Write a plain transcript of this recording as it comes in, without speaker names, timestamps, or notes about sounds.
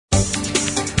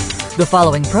The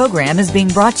following program is being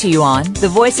brought to you on the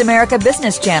Voice America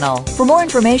Business Channel. For more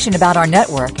information about our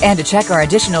network and to check our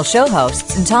additional show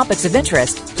hosts and topics of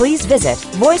interest, please visit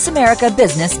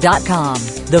voiceamericabusiness.com.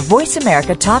 The Voice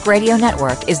America Talk Radio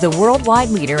Network is the worldwide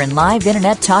leader in live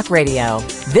Internet talk radio.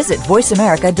 Visit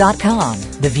voiceamerica.com.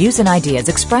 The views and ideas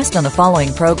expressed on the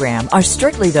following program are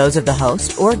strictly those of the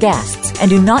host or guests and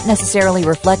do not necessarily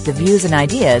reflect the views and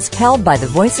ideas held by the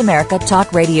Voice America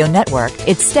Talk Radio Network,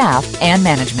 its staff, and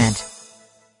management.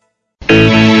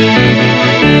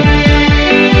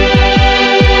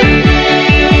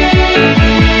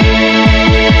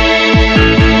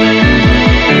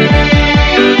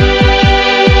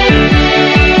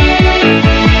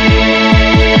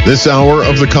 This hour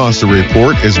of the Costa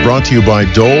Report is brought to you by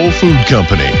Dole Food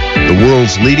Company, the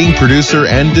world's leading producer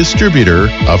and distributor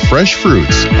of fresh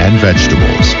fruits and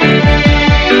vegetables.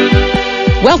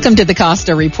 Welcome to the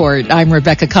Costa Report. I'm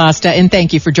Rebecca Costa, and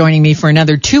thank you for joining me for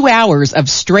another 2 hours of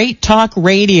straight talk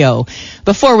radio.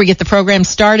 Before we get the program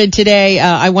started today,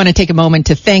 I want to take a moment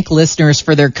to thank listeners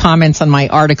for their comments on my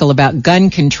article about gun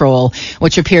control,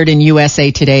 which appeared in USA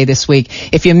Today this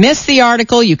week. If you missed the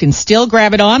article, you can still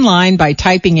grab it online by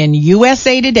typing in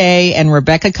USA Today and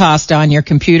Rebecca Costa on your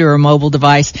computer or mobile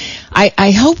device.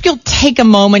 I hope you'll take a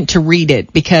moment to read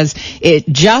it, because it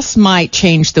just might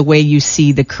change the way you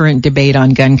see the current debate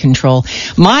on gun control.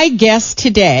 My guest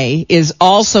today is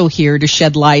also here to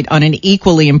shed light on an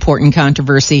equally important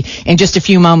controversy. In just a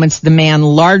few moments, the man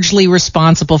largely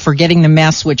responsible for getting the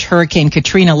mess which Hurricane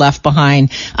Katrina left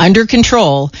behind under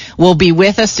control will be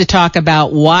with us to talk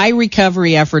about why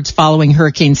recovery efforts following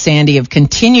Hurricane Sandy have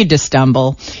continued to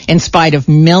stumble in spite of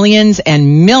millions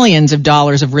and millions of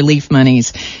dollars of relief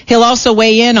monies. He'll also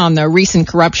weigh in on the recent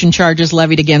corruption charges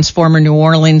levied against former New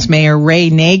Orleans Mayor Ray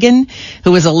Nagin,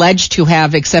 who is alleged to have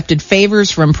accepted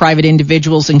favors from private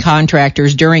individuals and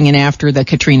contractors during and after the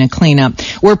Katrina cleanup.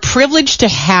 We're privileged to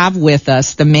have with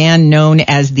us the man known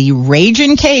as the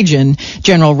Ragin' Cajun,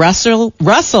 General Russel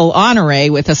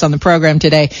Honore, with us on the program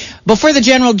today. Before the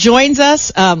General joins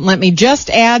us, let me just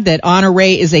add that Honore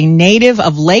is a native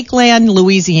of Lakeland,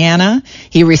 Louisiana.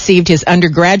 He received his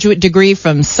undergraduate degree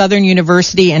from Southern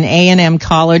University and A&M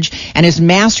College and his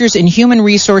master's in human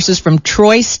resources from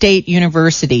Troy State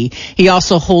University. He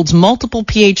also holds multiple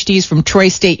PhDs from Troy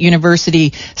State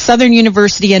University, Southern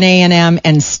University and A&M,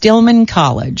 and Stillman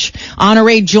College.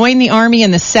 Honore joined the Army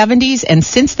in the 70s, and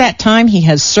since that time he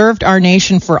has served our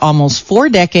nation for almost 4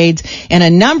 decades in a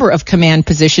number of command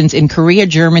positions in Korea,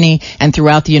 Germany, and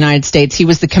throughout the United States. He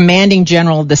was the commanding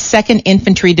general of the 2nd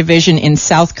Infantry Division in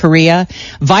South Korea,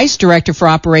 vice director for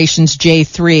Operations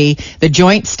J3, the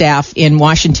Joint Staff in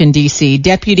Washington, D.C.,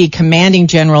 deputy commanding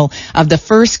general of the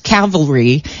 1st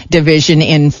Cavalry Division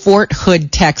in Fort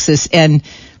Hood, Texas, and,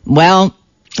 well,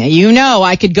 you know,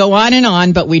 I could go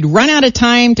on, but we'd run out of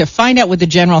time to find out what the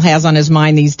general has on his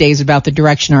mind these days about the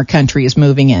direction our country is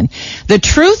moving in. The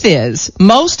truth is,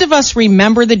 most of us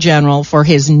remember the general for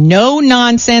his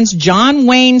no-nonsense John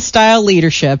Wayne-style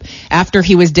leadership after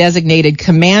he was designated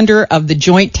commander of the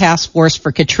Joint Task Force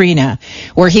for Katrina,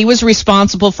 where he was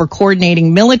responsible for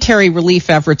coordinating military relief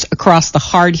efforts across the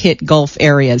hard-hit Gulf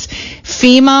areas.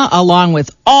 FEMA, along with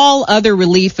all other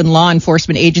relief and law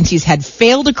enforcement agencies, had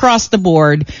failed across the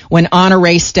board when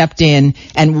Honore stepped in,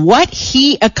 and what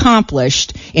he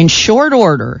accomplished in short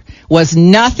order was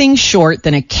nothing short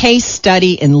than a case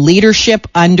study in leadership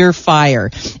under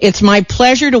fire. It's my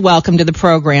pleasure to welcome to the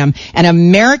program an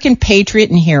American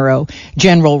patriot and hero,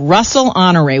 General Russel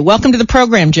Honore. Welcome to the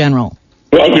program, General.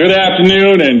 Well, good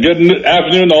afternoon, and good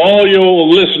afternoon to all your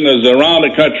listeners around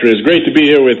the country. It's great to be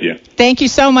here with you. Thank you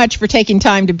so much for taking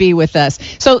time to be with us.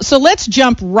 So let's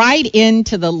jump right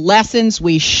into the lessons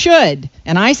we should,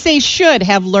 and I say should,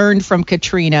 have learned from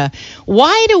Katrina.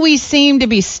 Why do we seem to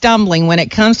be stumbling when it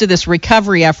comes to this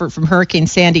recovery effort from Hurricane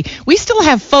Sandy? We still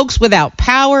have folks without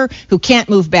power who can't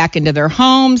move back into their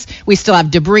homes. We still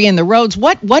have debris in the roads.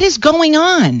 What is going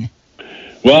on?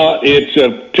 Well, it's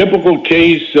a typical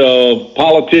case of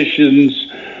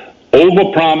politicians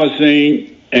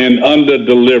overpromising and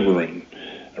under-delivering.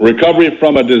 Recovery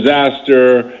from a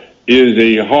disaster is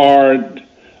a hard,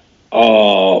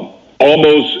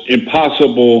 almost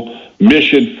impossible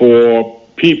mission for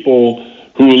people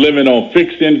who are living on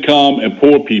fixed income and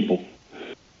poor people.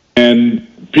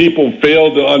 And people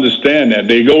fail to understand that.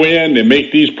 They go in, they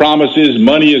make these promises,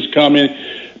 money is coming.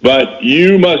 But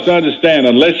you must understand,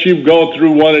 unless you've gone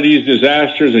through one of these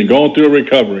disasters and gone through a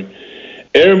recovery,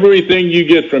 everything you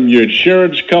get from your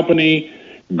insurance company,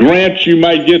 grants you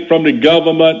might get from the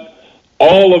government,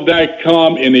 all of that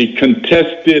come in a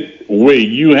contested way.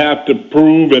 You have to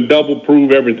prove and double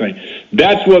prove everything.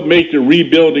 That's what makes the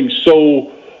rebuilding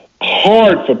so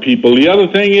hard for people. The other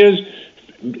thing is,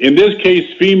 in this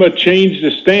case, FEMA changed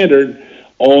the standard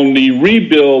on the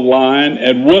rebuild line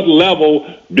at what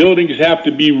level buildings have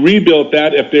to be rebuilt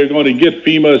at if they're going to get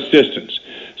FEMA assistance.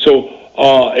 So,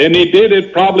 and they did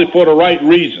it probably for the right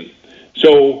reason.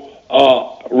 So,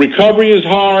 recovery is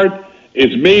hard.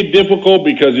 It's made difficult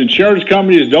because insurance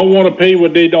companies don't want to pay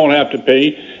what they don't have to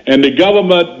pay, and the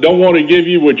government don't want to give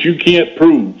you what you can't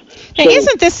prove. Now,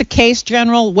 isn't this a case,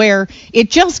 General, where it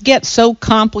just gets so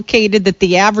complicated that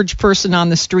the average person on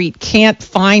the street can't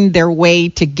find their way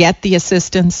to get the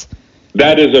assistance?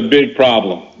 That is a big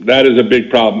problem. That is a big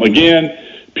problem. Again,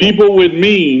 people with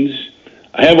means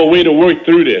have a way to work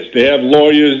through this. They have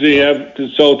lawyers, they have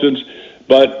consultants,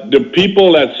 but the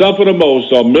people that suffer the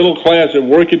most are middle class and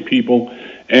working people,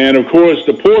 and of course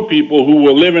the poor people who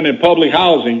were living in public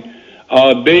housing.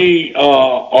 They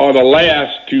are the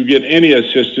last to get any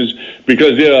assistance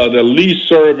because they are the least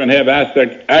served and have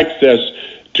access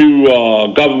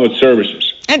to government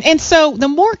services. And so the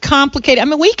more complicated, I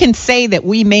mean, we can say that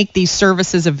we make these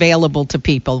services available to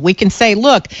people. We can say,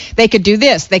 look, they could do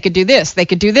this, they could do this, they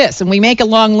could do this. And we make a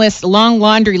long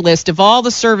laundry list of all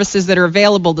the services that are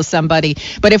available to somebody.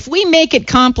 But if we make it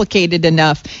complicated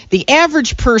enough, the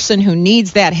average person who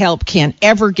needs that help can't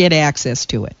ever get access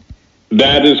to it.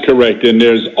 That is correct. And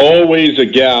there's always a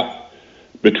gap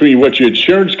between what your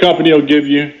insurance company will give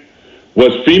you,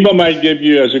 what FEMA might give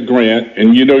you as a grant.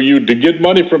 And, to get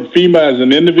money from FEMA as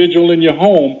an individual in your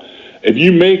home, if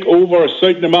you make over a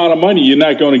certain amount of money, you're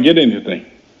not going to get anything.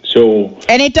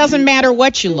 And it doesn't matter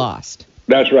what you lost.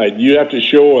 That's right. You have to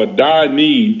show a dire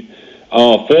need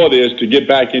for this to get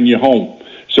back in your home.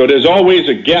 So there's always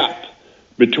a gap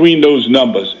between those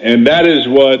numbers. And that is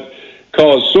what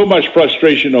caused so much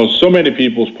frustration on so many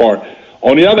people's part.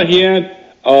 On the other hand,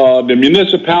 the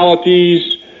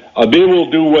municipalities, they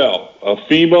will do well.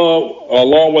 FEMA,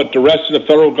 along with the rest of the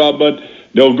federal government,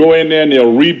 they'll go in there and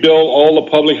they'll rebuild all the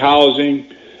public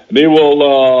housing. They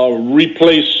will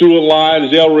replace sewer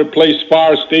lines. They'll replace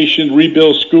fire stations,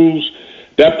 rebuild schools.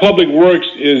 That public works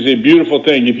is a beautiful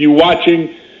thing. If you're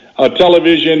watching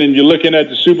television and you're looking at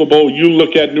the Super Bowl, you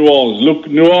look at New Orleans. Look,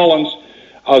 New Orleans,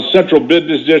 central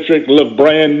business district, look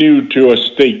brand new to a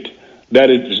state that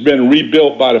has been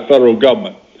rebuilt by the federal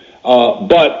government.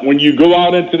 But when you go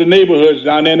out into the neighborhoods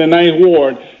down in the 9th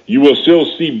Ward, you will still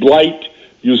see blight.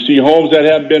 You'll see homes that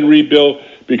haven't been rebuilt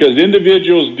because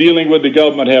individuals dealing with the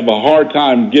government have a hard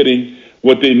time getting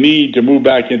what they need to move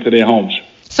back into their homes.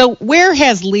 So where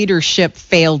has leadership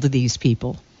failed these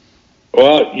people?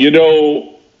 Well,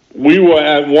 we were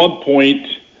at one point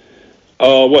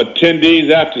 10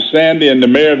 days after Sandy, and the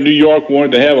mayor of New York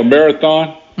wanted to have a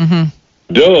marathon?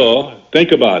 Mm-hmm. Duh.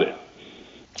 Think about it.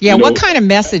 Yeah, what kind of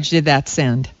message did that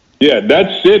send? Yeah,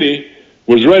 that city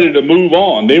was ready to move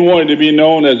on. They wanted to be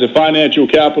known as the financial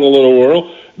capital of the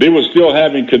world. They were still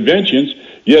having conventions.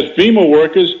 Yet FEMA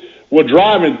workers were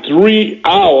driving 3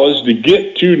 hours to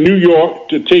get to New York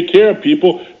to take care of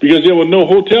people because there were no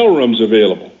hotel rooms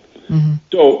available. Mm-hmm.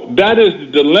 So that is the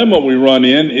dilemma we run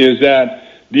in, is that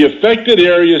the affected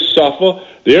areas suffer.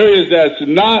 The areas that's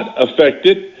not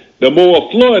affected, the more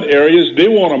affluent areas, they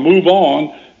want to move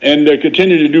on and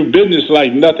continue to do business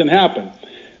like nothing happened.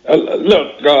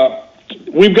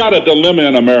 We've got a dilemma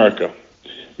in America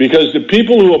because the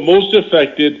people who are most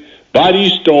affected by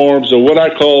these storms are what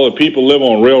I call the people who live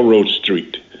on Railroad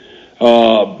Street.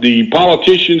 The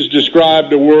politicians described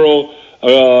the world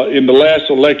in the last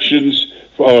elections,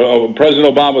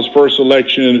 President Obama's first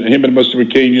election, him and Mr.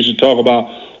 McCain used to talk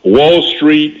about Wall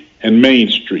Street and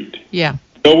Main Street. Yeah.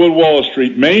 Go with Wall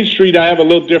Street. Main Street, I have a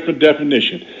little different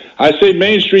definition. I say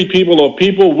Main Street people are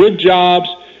people with jobs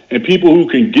and people who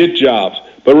can get jobs.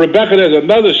 But, Rebecca, there's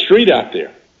another street out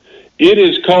there. It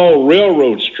is called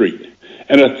Railroad Street,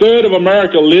 and a third of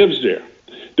America lives there.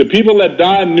 The people that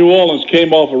died in New Orleans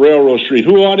came off of Railroad Street.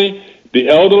 Who are they? The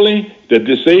elderly, the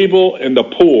disabled, and the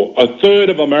poor. A third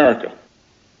of America.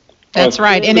 That's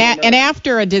right. And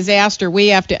after a disaster, we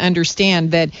have to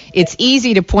understand that it's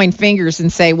easy to point fingers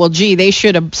and say, well, gee, they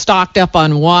should have stocked up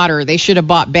on water. They should have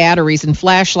bought batteries and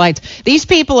flashlights. These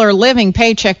people are living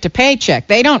paycheck to paycheck.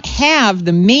 They don't have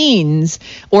the means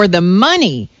or the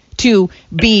money to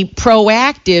be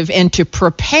proactive and to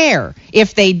prepare.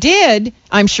 If they did,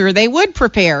 I'm sure they would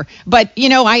prepare. But,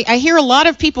 I hear a lot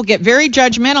of people get very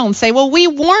judgmental and say, well, we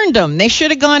warned them. They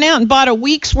should have gone out and bought a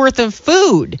week's worth of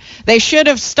food. They should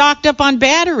have stocked up on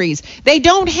batteries. They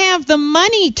don't have the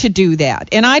money to do that.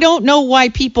 And I don't know why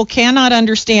people cannot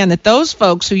understand that those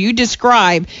folks who you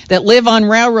describe that live on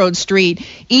Railroad Street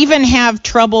even have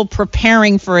trouble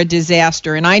preparing for a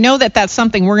disaster. And I know that that's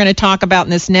something we're going to talk about in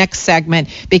this next segment,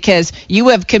 because you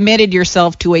have committed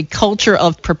yourself to a culture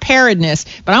of preparedness.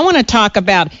 But I want to talk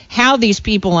about how these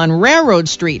people on Railroad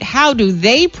Street, how do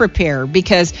they prepare?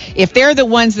 Because if they're the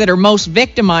ones that are most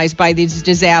victimized by these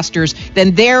disasters,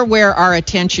 then they're where our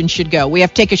attention should go. We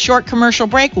have to take a short commercial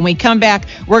break. When we come back,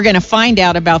 we're going to find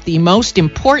out about the most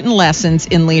important lessons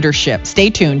in leadership. Stay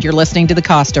tuned. You're listening to the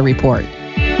Costa Report.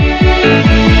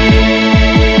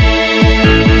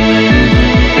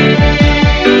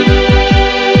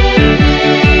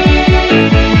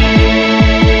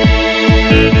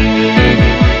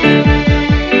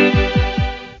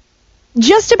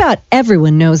 Just about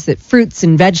everyone knows that fruits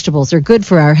and vegetables are good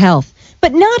for our health,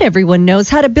 but not everyone knows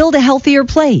how to build a healthier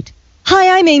plate.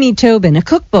 Hi, I'm Amy Tobin, a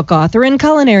cookbook author and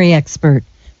culinary expert.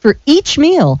 For each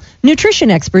meal, nutrition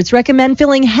experts recommend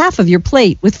filling half of your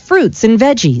plate with fruits and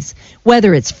veggies.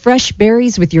 Whether it's fresh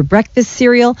berries with your breakfast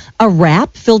cereal, a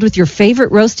wrap filled with your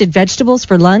favorite roasted vegetables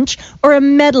for lunch, or a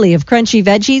medley of crunchy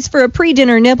veggies for a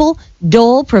pre-dinner nibble,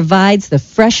 Dole provides the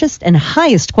freshest and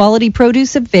highest quality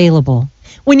produce available.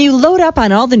 When you load up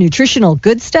on all the nutritional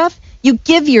good stuff, you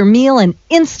give your meal an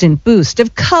instant boost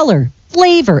of color,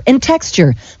 flavor, and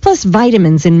texture, plus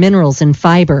vitamins and minerals and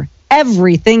fiber.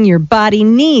 Everything your body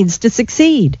needs to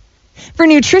succeed. For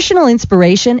nutritional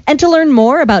inspiration and to learn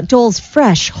more about Dole's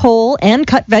fresh, whole, and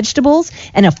cut vegetables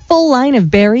and a full line of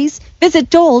berries,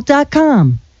 visit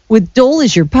Dole.com. With Dole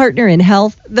as your partner in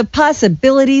health, the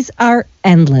possibilities are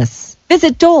endless.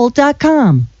 Visit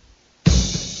Dole.com.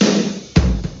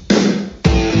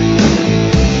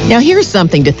 Now, here's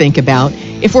something to think about.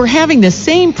 If we're having the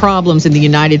same problems in the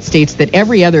United States that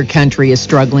every other country is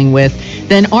struggling with,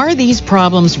 then are these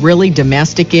problems really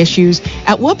domestic issues?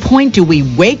 At what point do we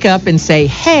wake up and say,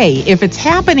 hey, if it's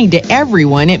happening to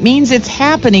everyone, it means it's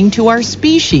happening to our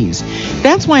species?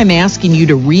 That's why I'm asking you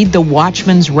to read The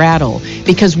Watchman's Rattle,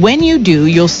 because when you do,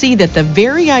 you'll see that the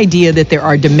very idea that there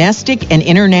are domestic and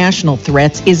international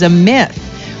threats is a myth.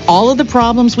 All of the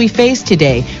problems we face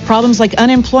today, problems like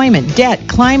unemployment, debt,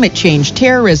 climate change,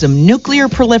 terrorism, nuclear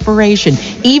proliferation,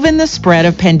 even the spread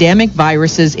of pandemic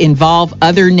viruses involve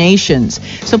other nations.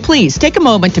 So please take a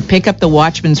moment to pick up The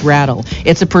Watchman's Rattle.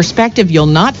 It's a perspective you'll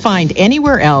not find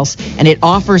anywhere else, and it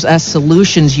offers us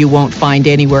solutions you won't find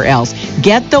anywhere else.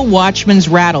 Get The Watchman's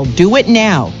Rattle. Do it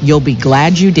now. You'll be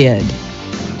glad you did.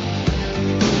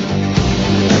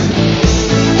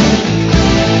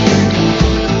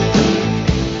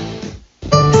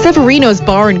 Severino's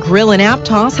Bar and Grill in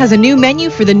Aptos has a new menu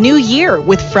for the new year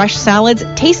with fresh salads,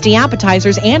 tasty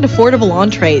appetizers, and affordable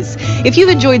entrees. If you've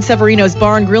enjoyed Severino's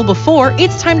Bar and Grill before,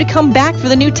 it's time to come back for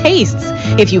the new tastes.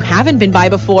 If you haven't been by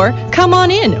before, come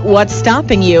on in. What's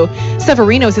stopping you?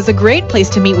 Severino's is a great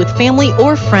place to meet with family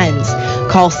or friends.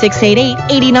 Call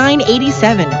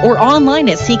 688-8987 or online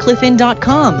at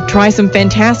seacliffinn.com. Try some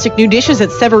fantastic new dishes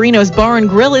at Severino's Bar and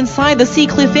Grill inside the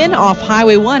Seacliff Inn off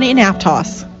Highway 1 in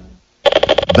Aptos.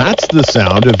 That's the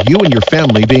sound of you and your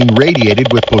family being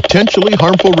radiated with potentially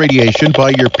harmful radiation by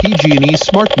your PG&E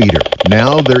smart meter.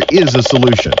 Now there is a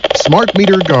solution. Smart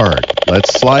Meter Guard.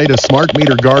 Let's slide a smart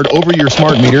meter guard over your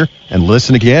smart meter and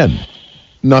listen again.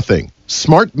 Nothing.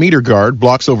 Smart Meter Guard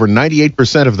blocks over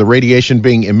 98% of the radiation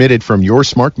being emitted from your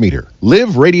smart meter.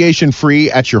 Live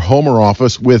radiation-free at your home or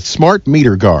office with Smart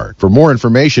Meter Guard. For more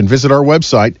information, visit our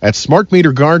website at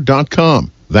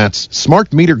smartmeterguard.com. That's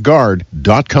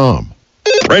smartmeterguard.com.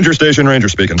 Ranger Station, Ranger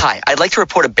speaking. Hi, I'd like to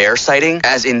report a bear sighting,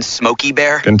 as in Smokey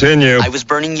Bear. Continue. I was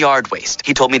burning yard waste.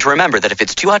 He told me to remember that if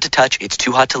it's too hot to touch, it's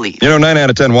too hot to leave. You know, 9 out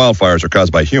of 10 wildfires are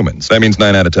caused by humans. That means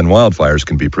 9 out of 10 wildfires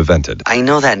can be prevented. I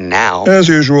know that now. As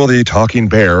usual, the talking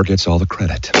bear gets all the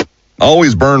credit.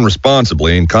 Always burn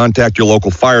responsibly and contact your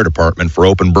local fire department for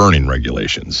open burning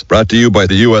regulations. Brought to you by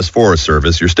the U.S. Forest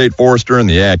Service, your state forester, and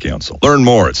the Ad Council. Learn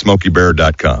more at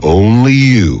SmokeyBear.com. Only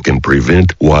you can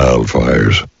prevent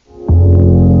wildfires.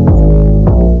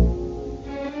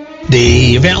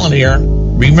 Dave Allen here.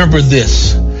 Remember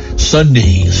this,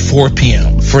 Sundays, 4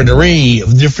 p.m., for an array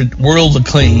of different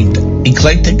world-acclaimed,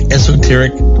 eclectic,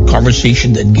 esoteric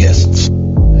conversation and guests.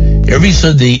 Every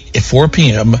Sunday at 4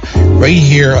 p.m., right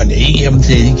here on AM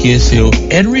 10 KSO,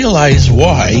 and realize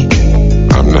why.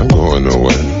 I'm not going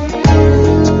nowhere.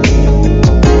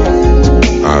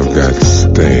 I've got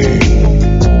staying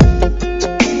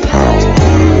power.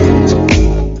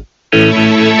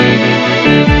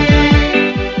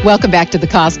 Welcome back to the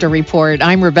Costa Report.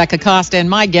 I'm Rebecca Costa, and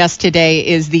my guest today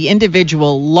is the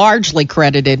individual largely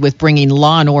credited with bringing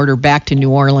law and order back to New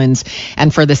Orleans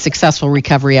and for the successful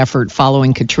recovery effort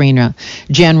following Katrina,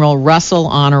 General Russel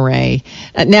Honore.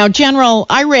 Now, General,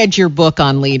 I read your book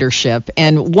on leadership,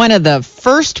 and one of the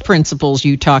first principles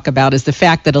you talk about is the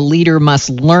fact that a leader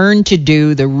must learn to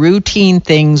do the routine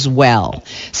things well.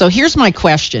 So here's my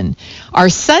question. Are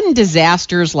sudden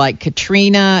disasters like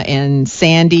Katrina and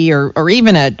Sandy or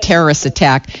even a terrorist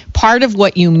attack part of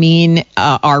what you mean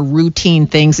are routine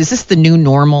things? Is this the new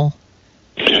normal?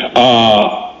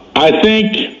 I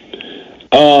think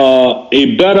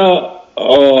a better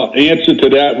answer to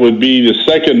that would be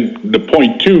the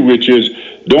point two, which is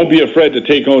don't be afraid to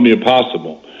take on the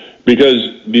impossible.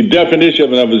 Because the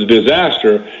definition of a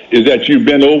disaster is that you've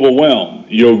been overwhelmed.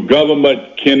 Your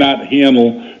government cannot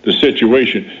handle the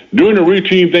situation. Doing the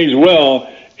routine things well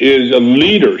is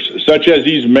leaders, such as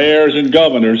these mayors and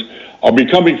governors, are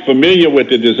becoming familiar with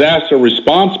the disaster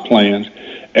response plans,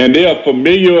 and they are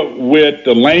familiar with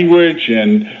the language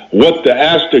and what to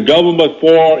ask the government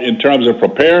for in terms of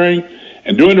preparing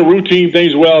and doing the routine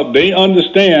things well. They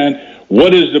understand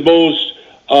what is the most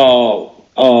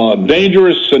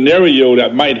dangerous scenario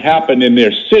that might happen in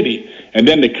their city, and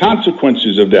then the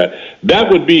consequences of that.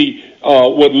 That would be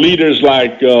what leaders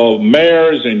like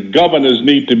mayors and governors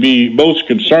need to be most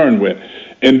concerned with.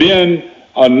 And then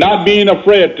not being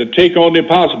afraid to take on the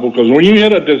impossible, because when you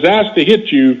hit a disaster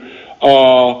hit you,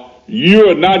 you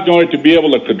are not going to be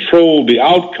able to control the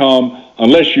outcome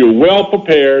unless you're well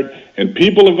prepared, and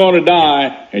people are going to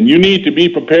die, and you need to be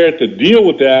prepared to deal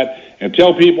with that and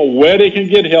tell people where they can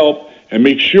get help and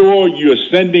make sure you're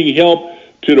sending help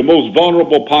to the most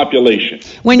vulnerable population.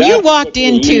 When you walked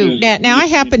into, now I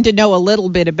happen to know a little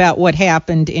bit about what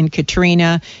happened in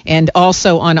Katrina and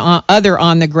also on other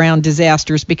on-the-ground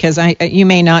disasters, because you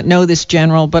may not know this,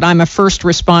 General, but I'm a first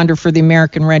responder for the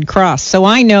American Red Cross. So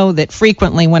I know that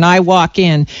frequently when I walk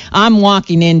in, I'm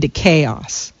walking into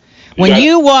chaos. When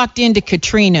you walked into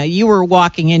Katrina, you were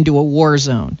walking into a war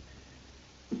zone.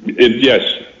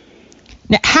 Yes.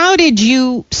 Now, how did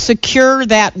you secure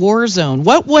that war zone?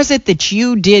 What was it that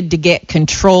you did to get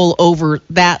control over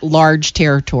that large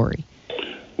territory?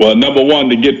 Well, number one,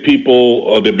 to get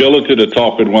people the ability to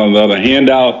talk with one another, hand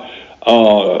out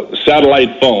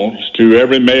satellite phones to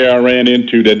every mayor I ran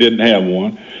into that didn't have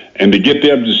one, and to get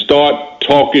them to start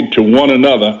talking to one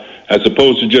another as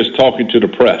opposed to just talking to the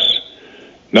press.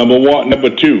 Number one.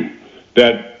 Number two,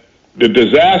 that the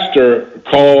disaster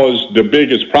caused the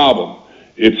biggest problem.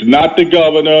 It's not the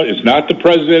governor, it's not the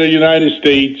president of the United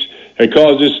States that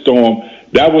caused this storm.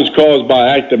 That was caused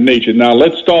by act of nature. Now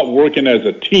let's start working as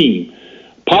a team.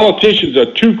 Politicians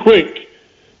are too quick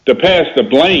to pass the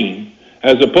blame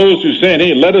as opposed to saying,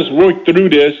 hey, let us work through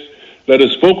this, let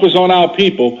us focus on our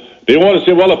people. They want to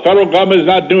say, well, the federal government is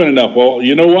not doing enough. Well,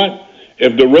 you know what?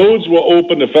 If the roads were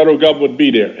open, the federal government would be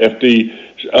there. If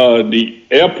the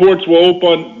airports were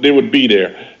open, they would be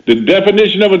there. The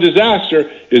definition of a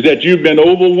disaster is that you've been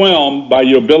overwhelmed by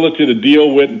your ability to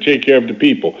deal with and take care of the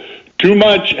people. Too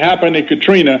much happened in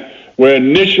Katrina, where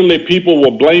initially people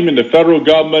were blaming the federal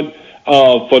government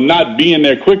for not being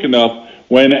there quick enough,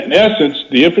 when in essence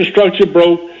the infrastructure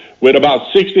broke with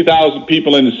about 60,000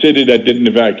 people in the city that didn't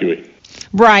evacuate.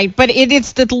 Right, but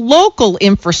it's the local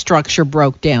infrastructure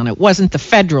broke down. It wasn't the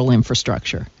federal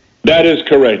infrastructure. That is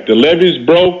correct. The levees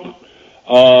broke.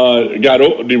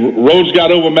 The roads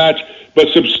got overmatched,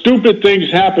 but some stupid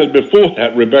things happened before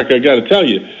that, Rebecca, I got to tell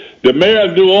you. The mayor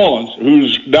of New Orleans,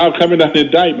 who's now coming under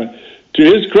indictment, to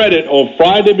his credit, on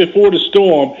Friday before the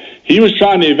storm, he was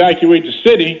trying to evacuate the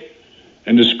city,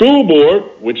 and the school board,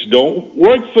 which don't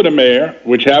work for the mayor,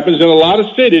 which happens in a lot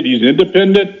of cities, these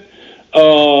independent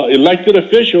elected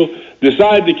officials,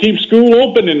 decided to keep school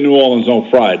open in New Orleans on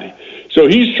Friday. So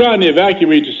he's trying to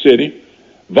evacuate the city.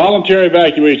 Voluntary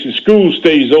evacuation, school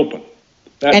stays open.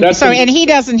 And he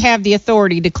doesn't have the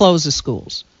authority to close the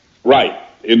schools. Right.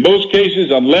 In most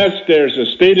cases, unless there's a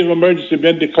state of emergency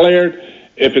been declared,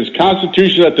 if it's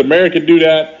constitutional that the mayor can do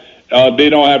that, they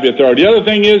don't have the authority. The other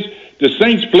thing is, the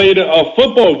Saints played a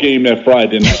football game that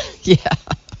Friday night. Yeah.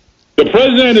 The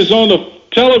president is on the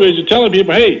television telling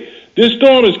people, hey, this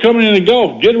storm is coming in the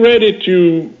Gulf. Get ready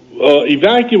to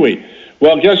evacuate.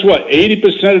 Well, guess what?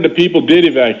 80% of the people did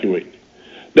evacuate.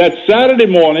 That Saturday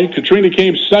morning, Katrina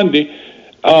came Sunday.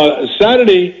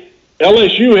 Saturday,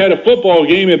 LSU had a football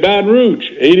game in Baton Rouge,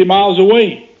 80 miles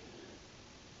away.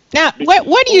 Now,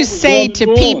 what do you say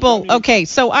to people? Okay,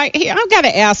 so I've got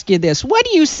to ask you this. What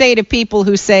do you say to people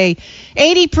who say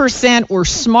 80% were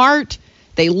smart,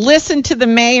 they listened to the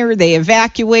mayor, they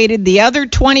evacuated, the other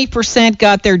 20%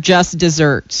 got their just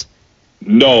desserts?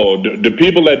 No, the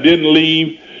people that didn't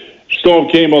leave, storm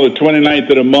came on the 29th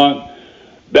of the month.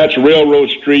 That's Railroad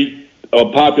Street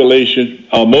population.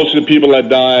 Most of the people that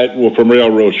died were from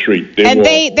Railroad Street.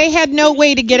 They had no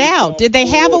way to get out. Did they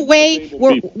have a way?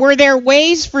 Were there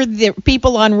ways for the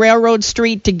people on Railroad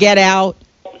Street to get out?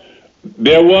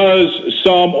 There was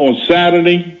some on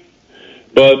Saturday,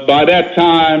 but by that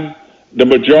time, the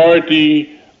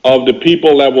majority of the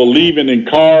people that were leaving in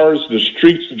cars, the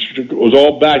streets was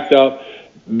all backed up.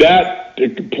 That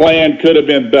plan could have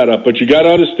been better, but you got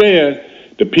to understand,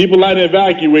 the people that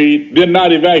did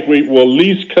not evacuate were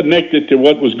least connected to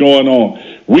what was going on.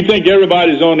 We think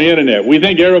everybody's on the internet. We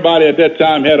think everybody at that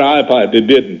time had an iPod. They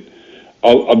didn't.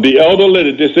 The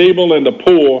elderly, the disabled, and the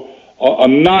poor are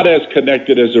not as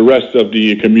connected as the rest of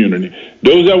the community.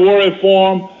 Those that were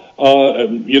informed,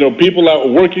 people that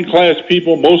were working class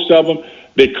people, most of them,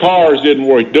 their cars didn't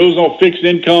work. Those on fixed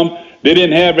income, they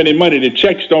didn't have any money. The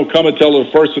checks don't come until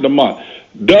the first of the month.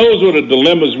 Those were the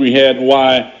dilemmas we had and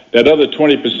why that other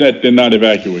 20% did not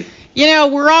evacuate.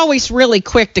 We're always really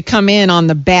quick to come in on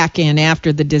the back end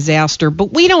after the disaster,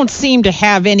 but we don't seem to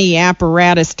have any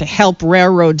apparatus to help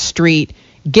Railroad Street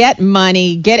get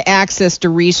money, get access to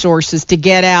resources to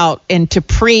get out and to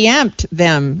preempt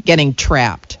them getting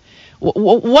trapped.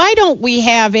 Why don't we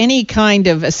have any kind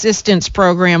of assistance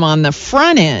program on the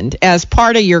front end as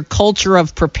part of your culture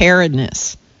of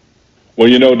preparedness? Well,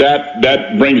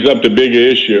 that brings up the bigger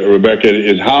issue, Rebecca,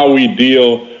 is how we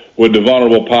deal with the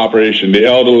vulnerable population, the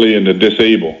elderly and the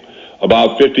disabled.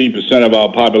 About 15% of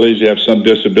our population have some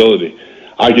disability.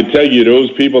 I can tell you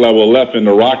those people that were left in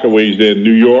the Rockaways there in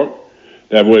New York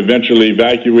that were eventually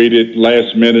evacuated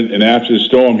last minute and after the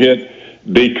storm hit,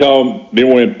 they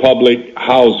were in public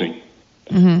housing.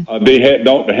 Mm-hmm. They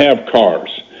don't have cars.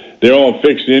 They're on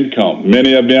fixed income.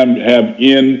 Many of them have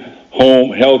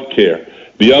in-home health care.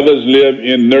 The others live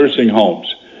in nursing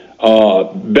homes.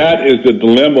 That is the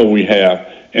dilemma we have.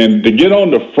 And to get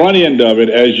on the front end of it,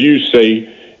 as you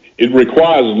say, it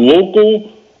requires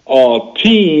local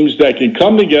teams that can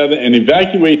come together and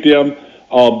evacuate them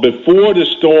before the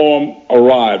storm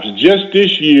arrives. Just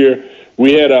this year,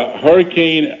 we had a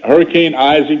Hurricane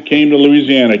Isaac came to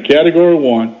Louisiana, Category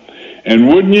 1. And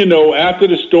wouldn't you know, after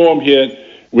the storm hit,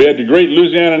 we had the great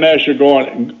Louisiana National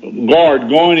Guard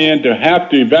going in to have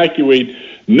to evacuate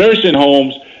nursing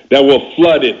homes that were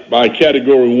flooded by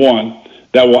Category 1,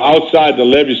 that were outside the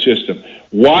levee system.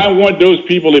 Why weren't those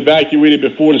people evacuated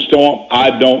before the storm?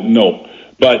 I don't know.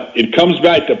 But it comes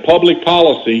back to public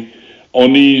policy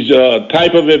on these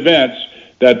type of events,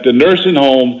 that the nursing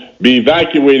home be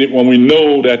evacuated when we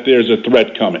know that there's a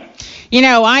threat coming.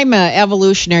 I'm an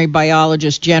evolutionary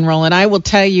biologist, General, and I will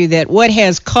tell you that what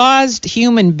has caused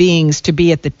human beings to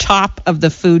be at the top of the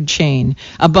food chain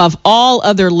above all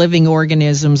other living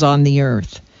organisms on the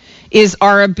earth is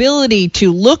our ability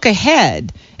to look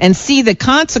ahead and see the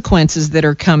consequences that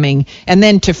are coming, and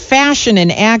then to fashion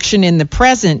an action in the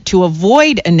present to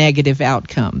avoid a negative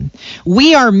outcome.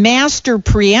 We are master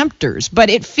preemptors, but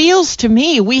it feels to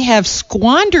me we have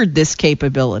squandered this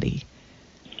capability.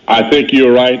 I think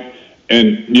you're right.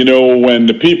 And, when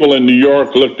the people in New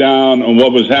York looked down on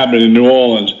what was happening in New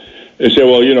Orleans, they said,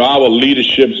 well, our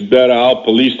leadership's better, our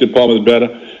police department's better,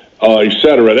 et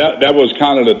cetera. That was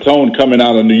kind of the tone coming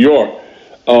out of New York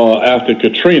after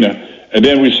Katrina. And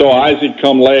then we saw Isaac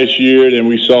come last year, and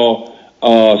we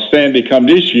saw Sandy come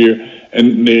this year.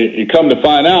 And you come to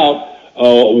find out,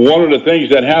 one of the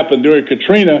things that happened during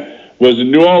Katrina was the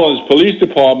New Orleans Police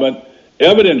Department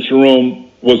evidence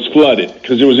room was flooded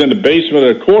because it was in the basement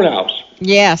of the courthouse.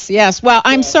 Yes. Well,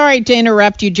 I'm sorry to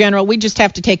interrupt you, General. We just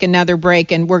have to take another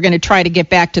break, and we're going to try to get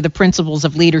back to the principles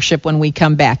of leadership when we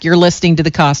come back. You're listening to the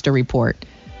Costa Report.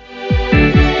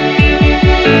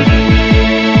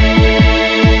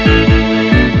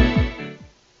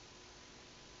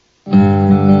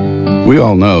 We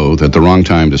all know that the wrong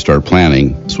time to start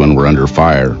planning is when we're under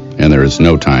fire and there is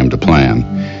no time to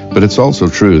plan. But it's also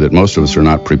true that most of us are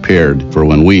not prepared for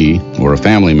when we, or a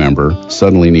family member,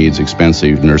 suddenly needs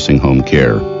expensive nursing home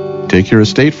care. Take your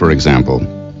estate, for example.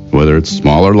 Whether it's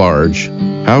small or large,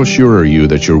 how sure are you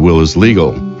that your will is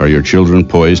legal? Are your children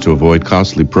poised to avoid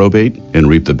costly probate and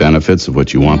reap the benefits of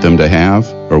what you want them to have?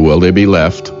 Or will they be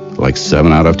left, like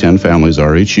 7 out of 10 families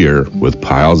are each year, with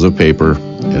piles of paper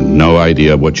and no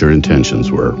idea what your intentions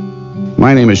were?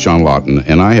 My name is John Lawton,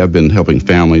 and I have been helping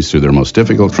families through their most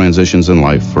difficult transitions in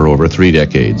life for over 3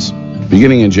 decades.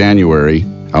 Beginning in January,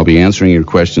 I'll be answering your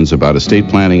questions about estate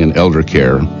planning and elder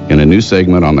care in a new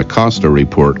segment on the Costa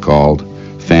Report called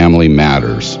Family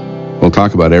Matters. We'll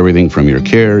talk about everything from your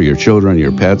care, your children,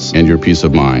 your pets, and your peace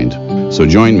of mind. So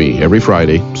join me every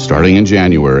Friday, starting in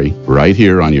January, right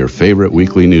here on your favorite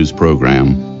weekly news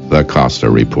program, The Costa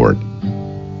Report.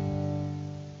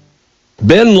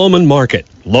 Ben Lomond Market.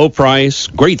 Low price,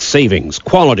 great savings,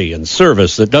 quality, and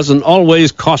service that doesn't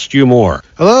always cost you more.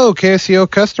 Hello, KSCO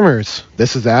customers.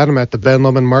 This is Adam at the Ben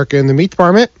Lomond Market in the Meat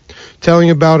Department, telling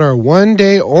you about our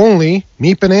one-day-only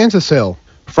Meat Bonanza sale,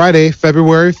 Friday,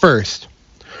 February 1st.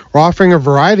 We're offering a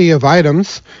variety of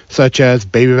items, such as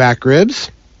baby back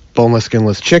ribs, boneless,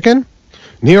 skinless chicken,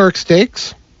 New York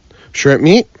steaks, shrimp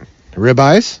meat,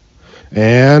 ribeyes,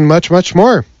 and much, much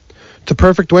more. It's a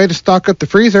perfect way to stock up the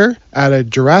freezer at a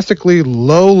drastically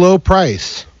low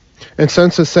price. And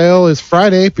since the sale is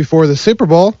Friday before the Super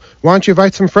Bowl, why don't you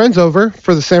invite some friends over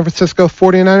for the San Francisco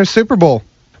 49ers Super Bowl?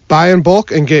 Buy in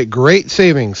bulk and get great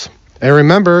savings. And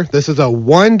remember, this is a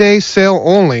one-day sale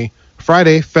only,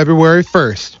 Friday, February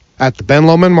 1st, at the Ben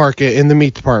Lomond Market in the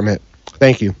Meat Department.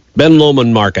 Thank you. Ben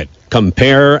Lomond Market.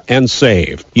 Compare and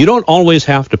save. You don't always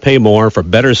have to pay more for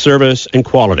better service and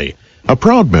quality. A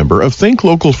proud member of Think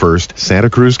Local First, Santa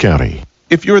Cruz County.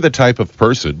 If you're the type of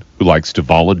person who likes to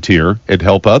volunteer and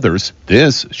help others,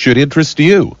 this should interest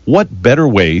you. What better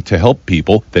way to help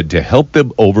people than to help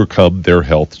them overcome their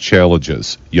health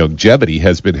challenges? Youngevity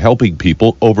has been helping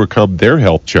people overcome their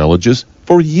health challenges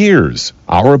for years.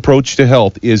 Our approach to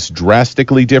health is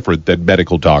drastically different than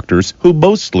medical doctors who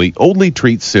mostly only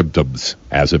treat symptoms.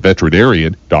 As a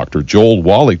veterinarian, Dr. Joel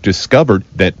Wallach discovered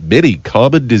that many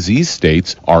common disease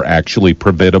states are actually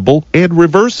preventable and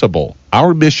reversible.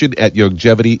 Our mission at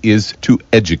Youngevity is to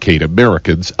educate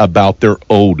Americans about their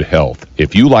own health.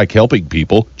 If you like helping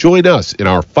people, join us in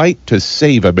our fight to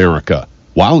save America.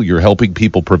 While you're helping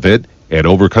people prevent and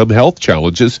overcome health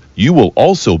challenges, you will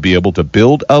also be able to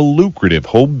build a lucrative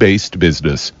home-based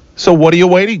business. So what are you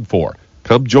waiting for?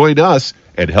 Come join us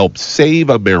and help save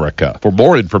America. For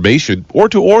more information or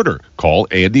to order, call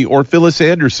Andy or Phyllis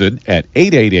Anderson at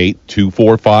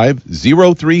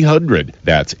 888-245-0300.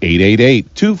 That's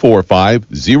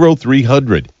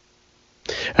 888-245-0300.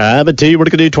 But T, we're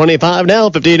going to do 25 now,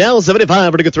 50 now, 75,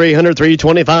 we're going to go 300,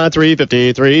 325,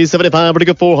 350, 375, we're going to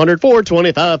go 400,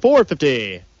 425,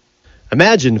 450.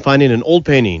 Imagine finding an old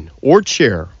painting, or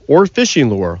chair, or fishing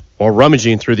lure, while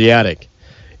rummaging through the attic.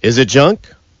 Is it junk,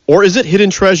 or is it hidden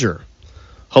treasure?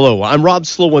 Hello, I'm Rob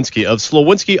Slowinski of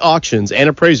Slowinski Auctions and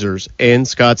Appraisers in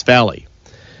Scotts Valley.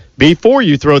 Before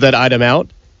you throw that item out,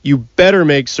 you better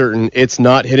make certain it's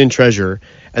not hidden treasure,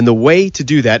 and the way to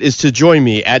do that is to join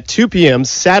me at 2 p.m.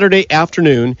 Saturday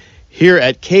afternoon here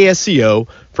at KSCO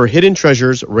for Hidden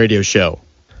Treasures Radio Show.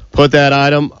 Put that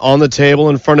item on the table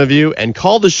in front of you and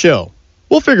call the show.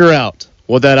 We'll figure out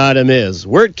what that item is,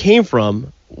 where it came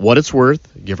from, what it's worth,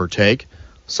 give or take,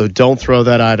 so don't throw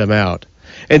that item out.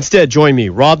 Instead, join me,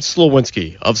 Rob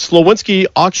Slowinski of Slowinski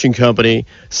Auction Company,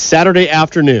 Saturday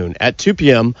afternoon at 2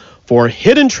 p.m. for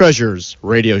Hidden Treasures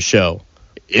Radio Show.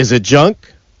 Is it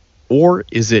junk or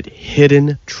is it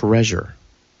hidden treasure?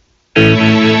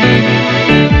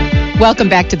 Welcome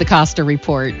back to the Costa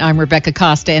Report. I'm Rebecca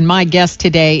Costa, and my guest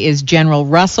today is General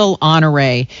Russel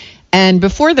Honore. And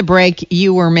before the break,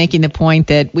 you were making the point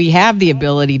that we have the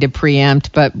ability to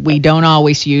preempt, but we don't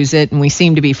always use it, and we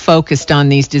seem to be focused on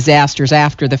these disasters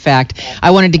after the fact.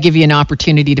 I wanted to give you an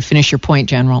opportunity to finish your point,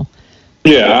 General.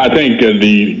 Yeah, I think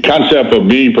the concept of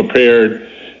being prepared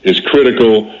is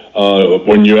critical.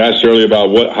 When you asked earlier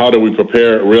about how do we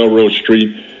prepare Railroad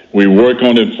Street, we work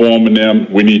on informing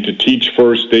them. We need to teach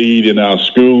first aid in our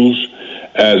schools,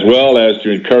 as well as to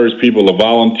encourage people to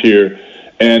volunteer,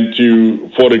 and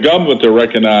for the government to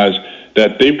recognize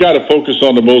that they've got to focus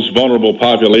on the most vulnerable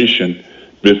population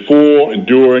before,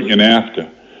 during, and after.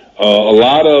 A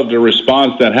lot of the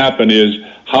response that happened is,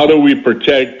 how do we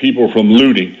protect people from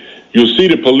looting? You'll see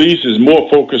the police is more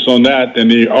focused on that than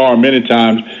they are many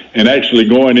times, and actually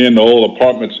going into all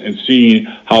apartments and seeing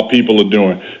how people are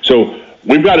doing. So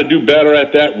we've got to do better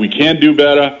at that. We can do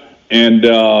better, and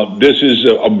this is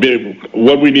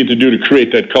what we need to do to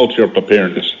create that culture of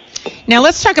preparedness. Now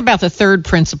let's talk about the third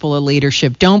principle of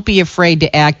leadership. Don't be afraid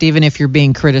to act even if you're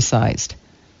being criticized.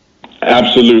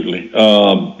 Absolutely.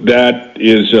 That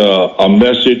is a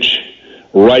message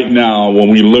right now when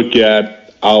we look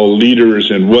at our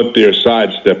leaders and what they're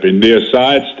sidestepping. They're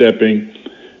sidestepping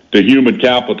the human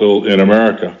capital in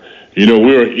America. You know,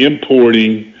 we're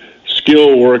importing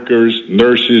skilled workers,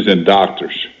 nurses, and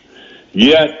doctors.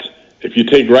 Yet, if you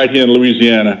take right here in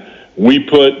Louisiana, we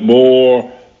put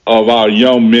more of our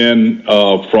young men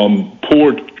from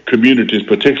poor communities,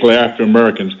 particularly African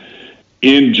Americans,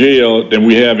 in jail than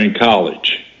we have in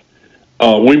college.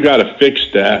 We've got to fix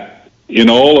that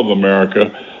in all of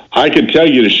America. I can tell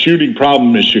you the shooting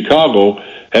problem in Chicago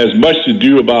has much to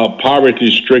do about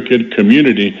poverty-stricken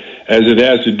community as it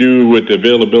has to do with the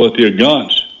availability of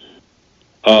guns.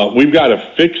 We've got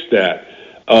to fix that,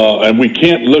 and we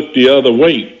can't look the other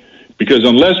way, because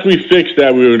unless we fix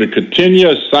that, we're going to continue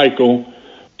a cycle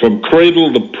from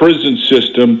cradle to prison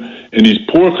system in these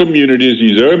poor communities,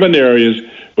 these urban areas,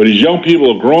 where these young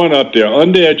people are growing up, they're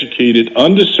undereducated,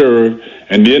 underserved,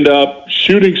 and they end up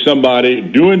shooting somebody,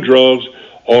 doing drugs,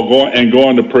 or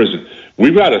going to prison.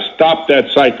 We've got to stop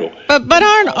that cycle. But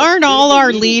aren't all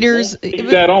our leaders take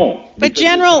that on? But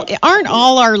General, aren't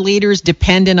all our leaders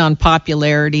dependent on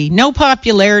popularity? No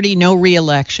popularity, no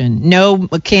reelection, no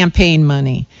campaign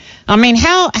money. I mean,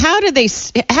 how do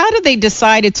they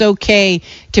decide it's okay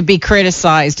to be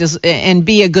criticized and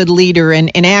be a good leader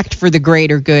and act for the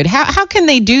greater good? How can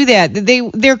they do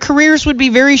that? Their careers would be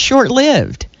very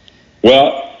short-lived.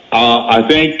 Well, I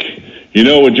think,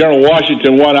 when General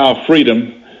Washington won our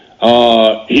freedom,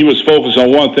 he was focused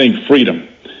on one thing: freedom,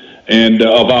 and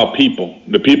of our people,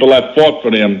 the people that fought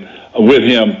for them, with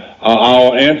him,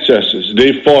 our ancestors.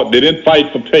 They didn't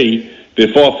fight for pay;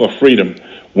 they fought for freedom.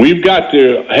 We've got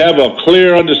to have a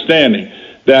clear understanding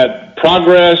that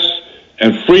progress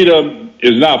and freedom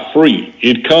is not free.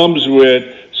 It comes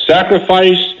with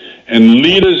sacrifice, and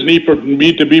leaders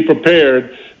need to be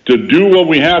prepared to do what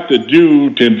we have to do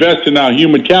to invest in our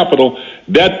human capital,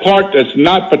 that part that's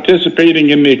not participating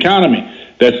in the economy,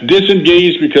 that's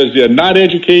disengaged because they're not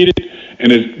educated,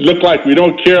 and it looks like we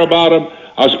don't care about them.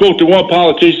 I spoke to one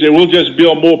politician and said, we'll just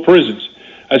build more prisons.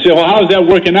 I said, well, how's that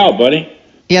working out, buddy?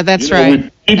 Yeah, that's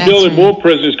right. We keep building more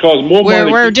prisons, cause more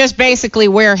money. We're just basically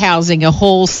warehousing a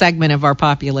whole segment of our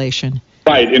population.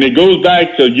 Right, and it goes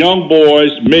back to young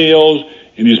boys, males,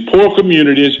 in these poor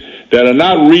communities that are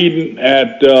not reading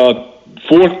at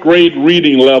fourth grade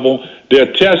reading level. There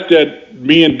are tests that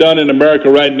being done in America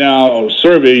right now, or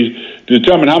surveys, to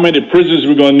determine how many prisons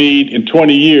we're going to need in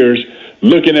 20 years,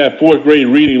 looking at fourth grade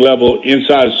reading level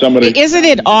inside of some of the... Isn't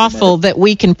it awful that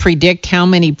we can predict how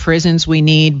many prisons we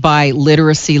need by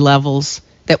literacy levels?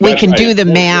 That we can do the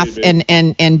math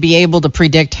and be able to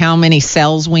predict how many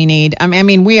cells we need. I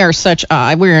mean, we're in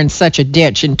such a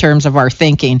ditch in terms of our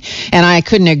thinking, and I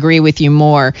couldn't agree with you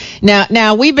more.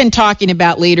 Now we've been talking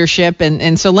about leadership,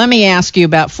 and so let me ask you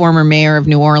about former mayor of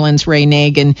New Orleans, Ray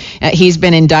Nagin. He's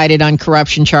been indicted on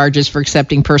corruption charges for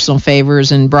accepting personal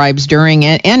favors and bribes during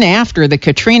and after the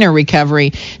Katrina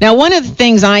recovery. Now, one of the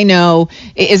things I know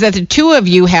is that the two of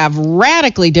you have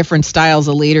radically different styles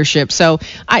of leadership. So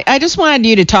I just wanted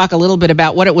you to talk a little bit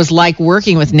about what it was like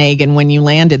working with Nagin when you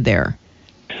landed there.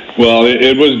 Well,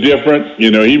 it was different.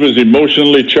 He was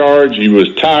emotionally charged. He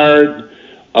was tired.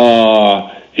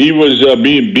 He was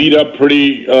being beat up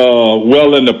pretty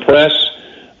well in the press.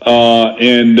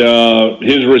 And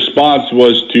his response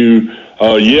was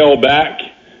to yell back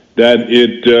that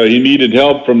he needed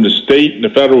help from the state and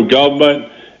the federal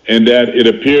government, and that it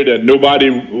appeared that nobody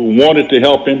wanted to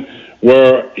help him.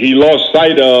 Where he lost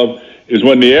sight of is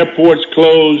when the airport's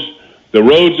closed, the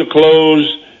roads are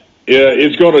closed,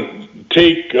 it's going to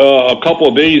take a couple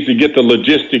of days to get the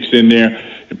logistics in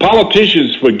there.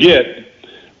 Politicians forget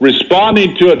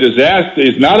responding to a disaster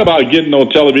is not about getting on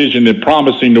television and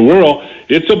promising the world.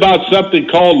 It's about something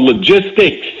called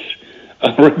logistics,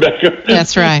 Rebecca.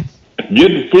 That's right.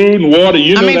 Getting food and water.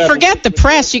 Forget the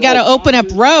press. You got to open up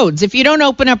roads. If you don't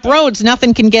open up roads,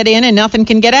 nothing can get in and nothing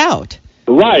can get out.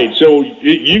 Right, so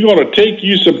you're going to take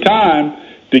you some time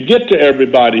to get to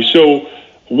everybody. So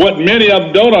what many of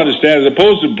them don't understand, as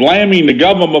opposed to blaming the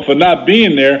government for not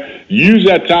being there, use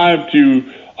that time to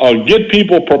get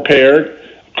people prepared,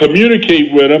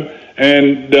 communicate with them,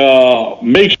 and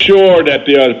make sure that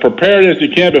they are as prepared as they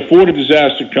can before the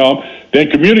disaster comes, then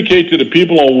communicate to the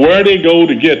people on where they go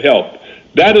to get help.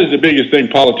 That is the biggest thing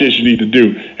politicians need to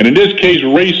do. And in this case,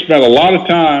 Ray spent a lot of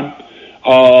time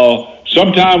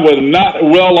sometimes with a not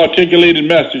well-articulated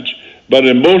message, but an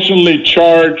emotionally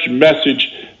charged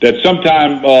message that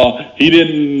sometimes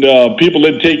people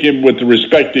didn't take him with the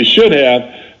respect they should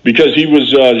have, because he was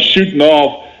shooting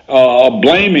off,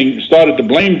 started the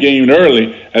blame game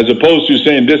early, as opposed to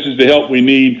saying this is the help we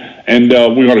need and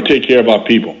we're going to take care of our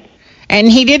people. And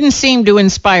he didn't seem to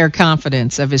inspire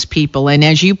confidence of his people. And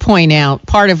as you point out,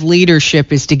 part of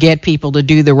leadership is to get people to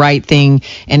do the right thing.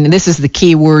 And this is the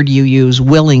key word you use,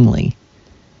 willingly.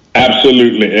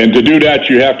 Absolutely. And to do that,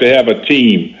 you have to have a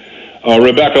team.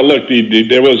 Rebecca, look,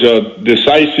 there was a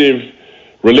decisive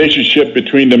relationship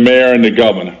between the mayor and the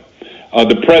governor.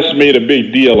 The press made a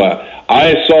big deal out.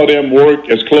 I saw them work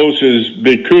as close as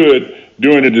they could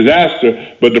during the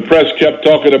disaster, but the press kept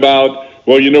talking about,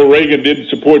 well, Reagan didn't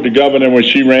support the governor when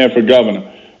she ran for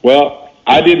governor. Well,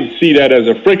 I didn't see that as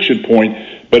a friction point,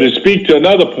 But it speaks to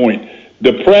another point.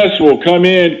 The press will come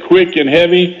in quick and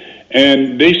heavy,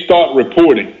 and they start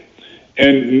reporting.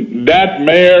 And that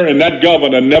mayor and that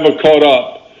governor never caught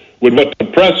up with what the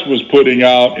press was putting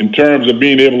out in terms of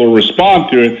being able to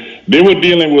respond to it. They were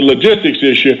dealing with logistics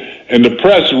issue, and the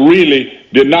press really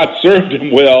did not serve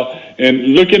them well.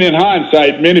 And looking in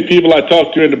hindsight, many people I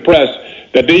talked to in the press,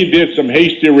 that they did some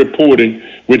hasty reporting,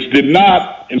 which did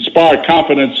not inspire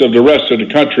confidence of the rest of the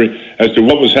country as to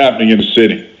what was happening in the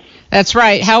city. That's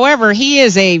right. However, he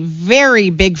is a very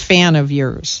big fan of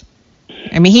yours.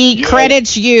 I mean, he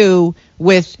credits you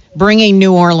with bringing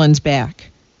New Orleans back.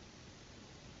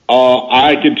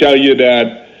 I can tell you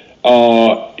that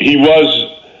he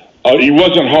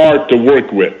wasn't hard to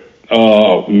work with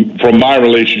from my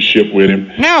relationship with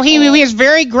him. No, he was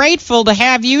very grateful to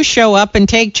have you show up and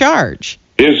take charge.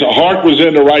 His heart was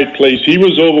in the right place. He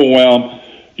was overwhelmed.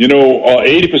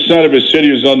 80% of his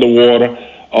city was underwater.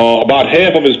 About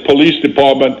half of his police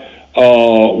department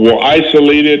were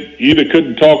isolated, either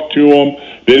couldn't talk to them,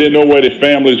 they didn't know where their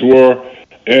families were.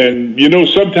 And,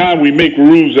 sometimes we make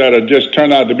rules that are just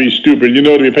turn out to be stupid.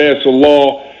 They passed a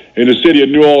law in the city of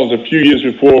New Orleans a few years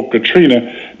before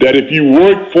Katrina that if you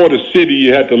worked for the city,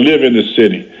 you had to live in the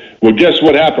city. Well, guess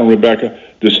what happened, Rebecca?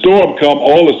 The storm come,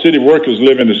 all the city workers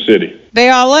live in the city. They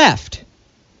all left.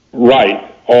 Right.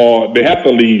 Or they have to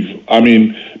leave.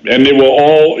 And they were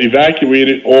all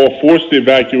evacuated or forced to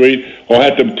evacuate or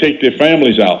had to take their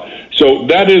families out. So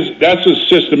that's a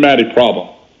systematic problem.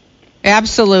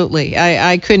 Absolutely.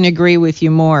 I couldn't agree with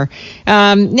you more.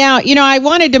 Now, I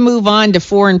wanted to move on to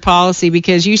foreign policy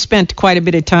because you spent quite a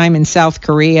bit of time in South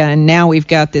Korea, and now we've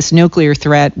got this nuclear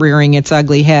threat rearing its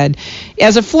ugly head.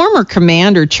 As a former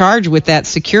commander charged with that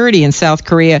security in South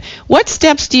Korea, what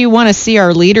steps do you want to see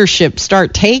our leadership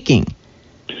start taking?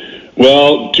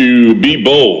 Well, to be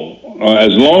bold.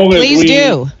 As long as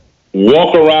we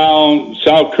walk around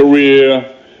South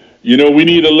Korea, we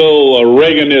need a little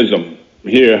Reaganism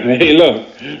here. Hey, look,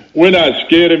 we're not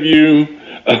scared of you.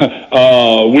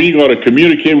 We're going to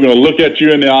communicate. We're going to look at you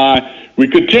in the eye. We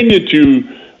continue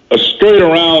to skirt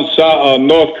around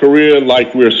North Korea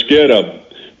like we're scared of them.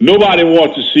 Nobody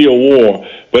wants to see a war.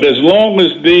 But as long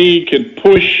as they can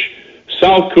push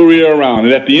South Korea around,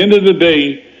 and at the end of the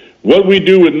day, what we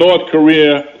do with North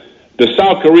Korea, the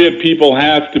South Korean people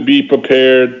have to be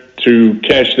prepared to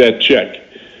cash that check.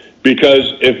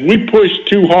 Because if we push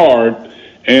too hard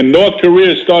and North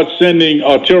Korea starts sending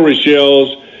artillery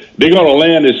shells, they're going to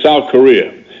land in South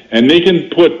Korea. And they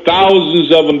can put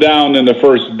thousands of them down in the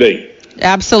first day.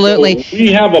 Absolutely. So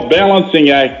we have a balancing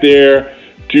act there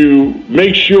to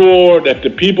make sure that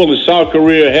the people in South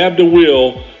Korea have the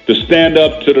will to stand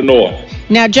up to the North.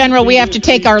 Now, General, we have to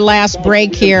take our last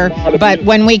break here, but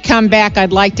when we come back,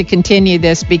 I'd like to continue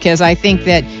this because I think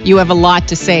that you have a lot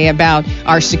to say about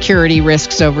our security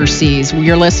risks overseas.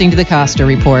 You're listening to the Costa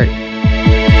Report.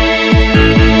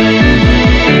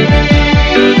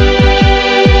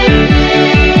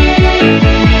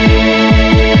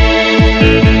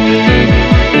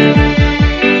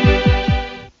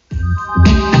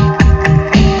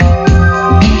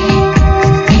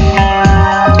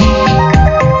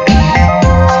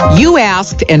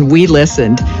 And we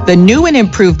listened. The new and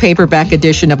improved paperback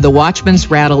edition of The Watchman's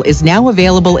Rattle is now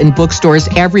available in bookstores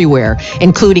everywhere,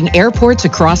 including airports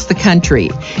across the country.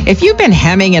 If you've been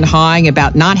hemming and hawing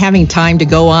about not having time to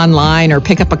go online or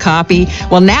pick up a copy,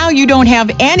 well, now you don't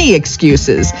have any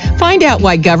excuses. Find out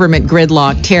why government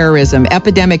gridlock, terrorism,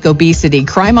 epidemic obesity,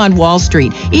 crime on Wall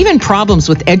Street, even problems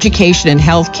with education and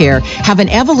health care have an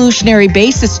evolutionary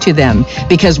basis to them.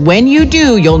 Because when you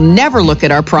do, you'll never look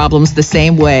at our problems the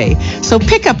same way. So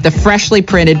pick up the freshly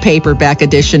printed paperback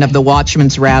edition of The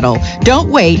Watchman's Rattle.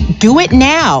 Don't wait. Do it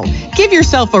now. Give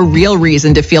yourself a real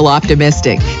reason to feel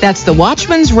optimistic. That's The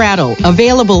Watchman's Rattle,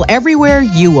 available everywhere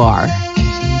you are.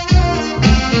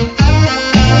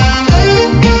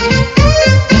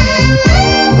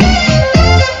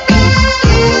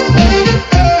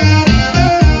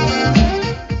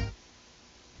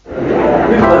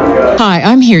 Hi,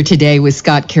 I'm here today with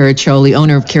Scott Caraccioli,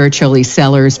 owner of Caraccioli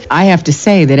Cellars. I have to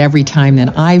say that every time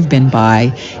that I've been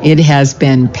by, it has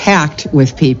been packed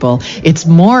with people. It's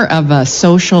more of a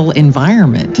social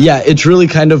environment. Yeah, it's really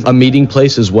kind of a meeting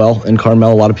place as well. In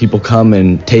Carmel, a lot of people come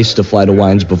and taste a flight of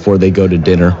wines before they go to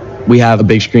dinner. We have a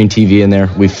big screen TV in there.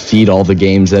 We feed all the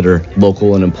games that are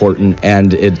local and important,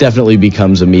 and it definitely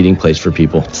becomes a meeting place for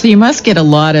people. So you must get a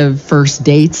lot of first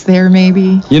dates there,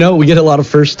 maybe? You know, we get a lot of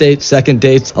first dates, second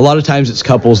dates. A lot of times it's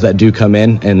couples that do come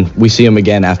in, and we see them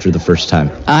again after the first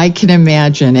time. I can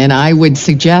imagine, and I would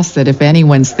suggest that if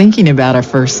anyone's thinking about a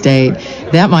first date,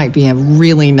 that might be a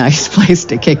really nice place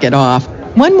to kick it off.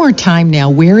 One more time now,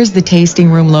 where is the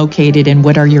tasting room located and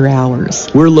what are your hours?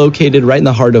 We're located right in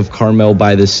the heart of Carmel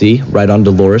by the Sea, right on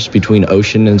Dolores between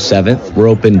Ocean and 7th. We're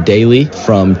open daily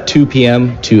from 2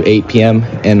 p.m. to 8 p.m.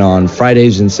 And on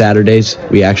Fridays and Saturdays,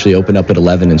 we actually open up at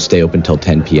 11 and stay open till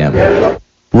 10 p.m.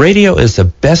 Radio is the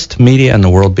best media in the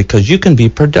world because you can be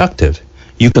productive,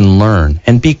 you can learn,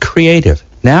 and be creative.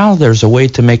 Now there's a way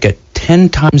to make it 10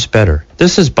 times better.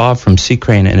 This is Bob from C.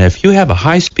 Crane, and if you have a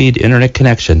high-speed internet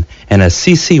connection and a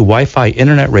CC Wi-Fi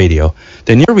internet radio,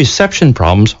 then your reception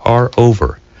problems are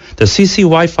over. The CC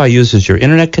Wi-Fi uses your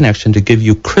internet connection to give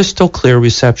you crystal clear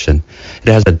reception. It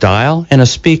has a dial and a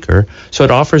speaker, so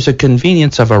it offers the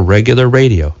convenience of a regular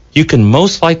radio. You can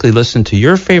most likely listen to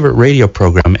your favorite radio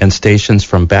program and stations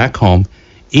from back home,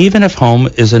 even if home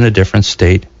is in a different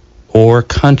state or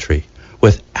country,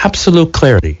 with absolute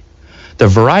clarity. The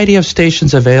variety of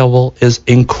stations available is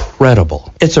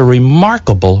incredible. It's a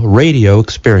remarkable radio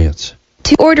experience.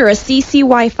 To order a CC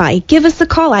Wi-Fi, give us a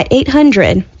call at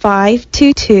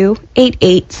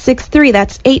 800-522-8863.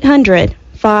 That's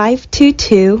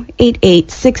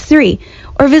 800-522-8863.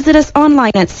 Or visit us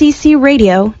online at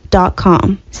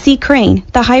ccradio.com. C. Crane,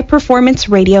 the high-performance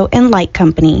radio and light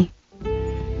company.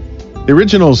 The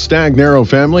original Stagnaro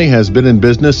family has been in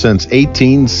business since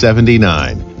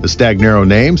 1879. The Stagnaro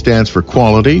name stands for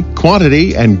quality,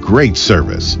 quantity, and great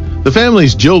service. The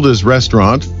family's Gilda's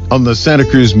restaurant on the Santa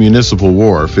Cruz Municipal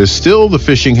Wharf is still the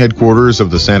fishing headquarters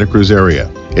of the Santa Cruz area.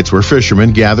 It's where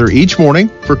fishermen gather each morning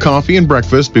for coffee and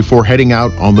breakfast before heading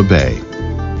out on the bay.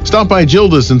 Stop by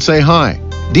Gilda's and say hi.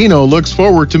 Dino looks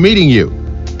forward to meeting you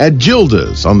at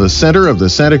Gilda's on the center of the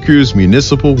Santa Cruz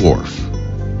Municipal Wharf.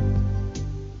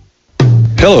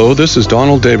 Hello, this is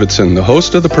Donald Davidson, the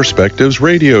host of the Perspectives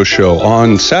radio show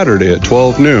on Saturday at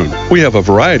 12 noon. We have a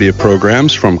variety of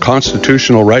programs from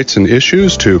constitutional rights and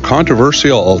issues to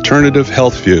controversial alternative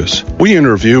health views. We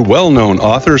interview well-known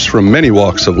authors from many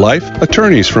walks of life,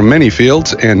 attorneys from many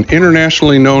fields, and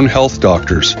internationally known health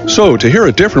doctors. So, to hear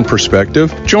a different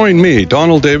perspective, join me,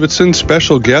 Donald Davidson,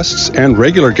 special guests, and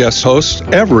regular guest hosts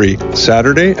every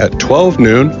Saturday at 12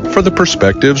 noon for the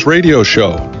Perspectives radio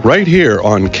show, right here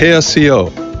on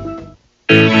KSCO.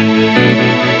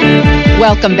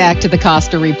 Welcome back to the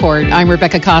Costa Report. I'm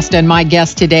Rebecca Costa, and my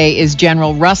guest today is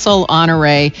General Russel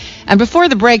Honore. And before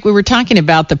the break, we were talking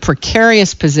about the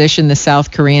precarious position the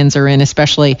South Koreans are in,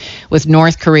 especially with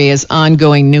North Korea's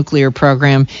ongoing nuclear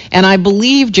program. And I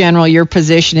believe, General, your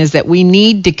position is that we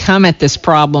need to come at this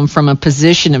problem from a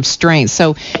position of strength.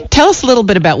 So tell us a little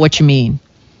bit about what you mean.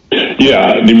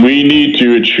 Yeah, we need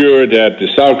to ensure that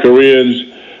the South Koreans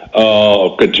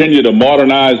continue to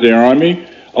modernize their army,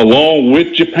 along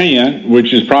with Japan,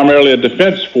 which is primarily a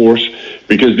defense force,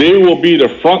 because they will be the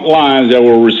front lines that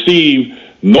will receive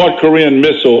North Korean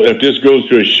missile if this goes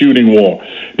to a shooting war.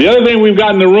 The other thing we've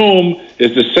got in the room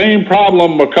is the same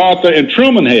problem MacArthur and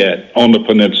Truman had on the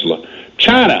peninsula.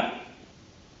 China.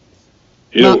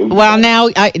 Well, now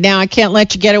I can't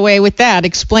let you get away with that.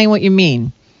 Explain what you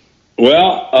mean.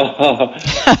 Well,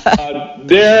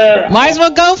 might as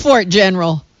well go for it,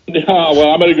 General.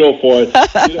 Well, I'm going to go for it.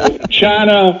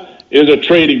 China is a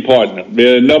trading partner.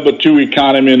 They're the number 2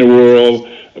 economy in the world.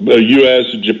 The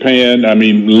U.S., Japan,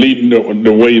 leading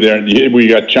the way there. We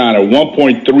got China,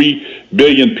 1.3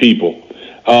 billion people.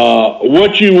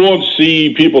 What you won't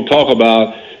see people talk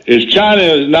about is China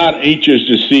is not anxious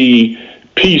to see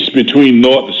peace between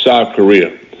North and South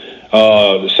Korea.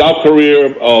 The South Korea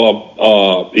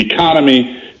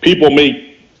economy, people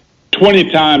make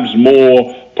 20 times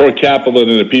more per capita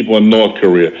than the people in North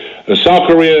Korea. The South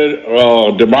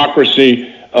Korea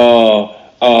democracy,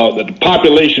 the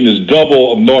population is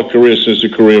double of North Korea since the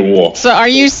Korean War. So are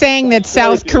you saying that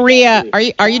South Korea,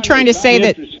 are you trying to say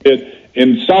that...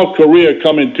 in South Korea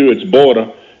coming to its border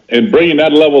and bringing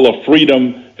that level of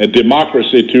freedom and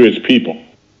democracy to its people.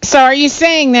 So are you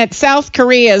saying that South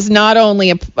Korea is not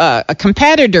only a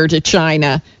competitor to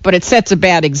China, but it sets a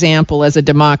bad example as a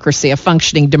democracy, a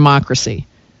functioning democracy?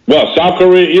 Well, South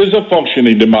Korea is a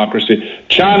functioning democracy.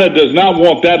 China does not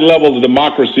want that level of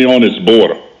democracy on its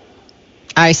border.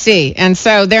 I see. And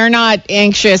so they're not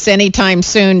anxious anytime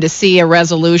soon to see a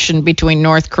resolution between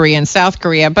North Korea and South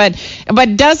Korea. But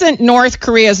doesn't North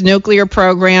Korea's nuclear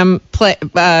program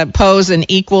pose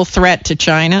an equal threat to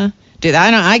China?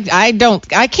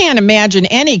 I can't imagine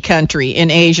any country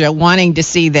in Asia wanting to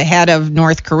see the head of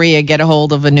North Korea get a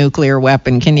hold of a nuclear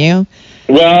weapon. Can you?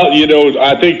 Well,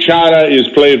 I think China is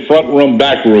playing front room,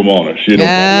 back room on us.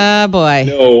 Oh, boy.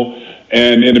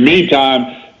 And in the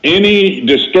meantime, any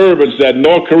disturbance that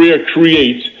North Korea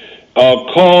creates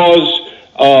cause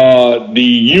the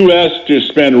U.S. to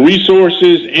spend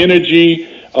resources, energy,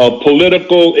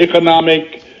 political,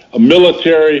 economic,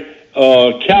 military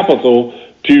capital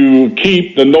to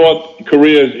keep the North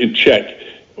Koreas in check,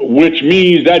 which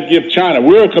means that gives China,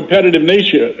 we're a competitive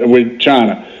nation with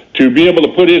China, to be able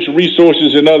to put its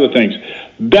resources in other things.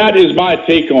 That is my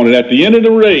take on it. At the end of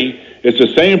the day, it's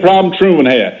the same problem Truman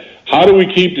had. How do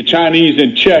we keep the Chinese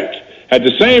in check? At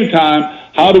the same time,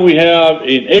 how do we have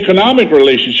an economic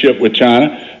relationship with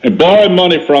China and borrow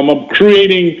money from them,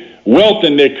 creating wealth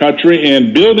in their country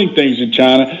and building things in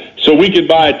China so we can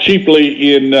buy it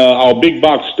cheaply in our big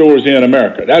box stores here in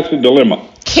America? That's the dilemma.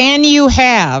 Can you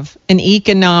have an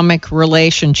economic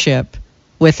relationship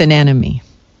with an enemy?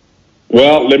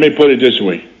 Well, let me put it this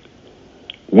way.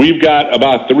 We've got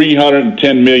about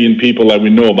 310 million people that we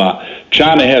know about.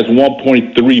 China has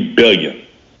 1.3 billion.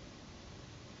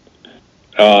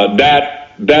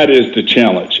 That is the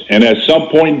challenge. And at some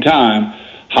point in time,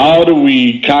 how do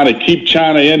we kind of keep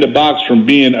China in the box from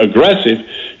being aggressive?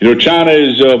 You know, China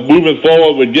is moving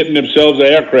forward with getting themselves an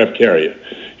aircraft carrier.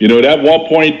 You know, that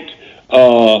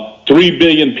 1.3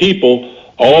 billion people,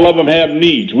 all of them have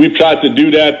needs. We've tried to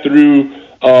do that through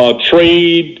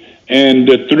trade and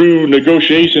through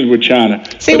negotiations with China.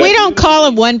 See, we don't call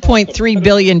them 1.3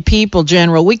 billion people,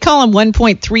 General. We call them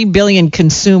 1.3 billion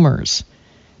consumers.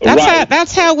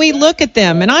 That's how we look at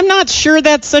them. And I'm not sure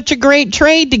that's such a great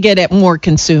trade to get at more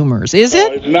consumers, is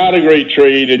it? It's not a great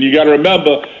trade. And you got to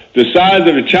remember, the size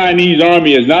of the Chinese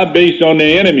army is not based on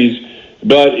their enemies,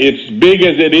 but it's big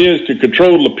as it is to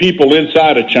control the people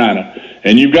inside of China.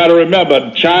 And you've got to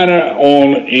remember, China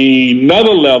on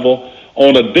another level,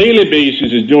 on a daily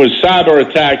basis, is doing cyber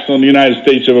attacks on the United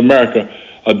States of America,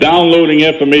 downloading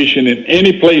information in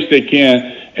any place they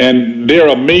can, and they're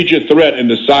a major threat in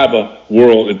the cyber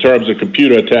world in terms of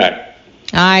computer attack.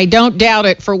 I don't doubt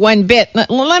it for one bit.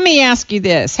 Let me ask you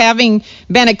this. Having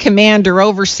been a commander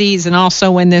overseas and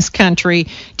also in this country,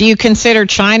 do you consider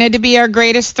China to be our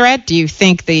greatest threat? Do you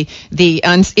think the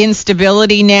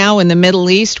instability now in the Middle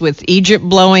East with Egypt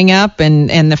blowing up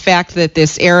and the fact that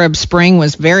this Arab Spring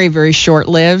was very, very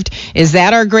short-lived, is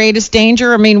that our greatest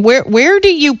danger? I mean, where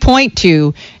do you point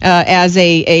to as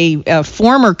a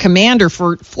former commander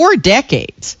for 4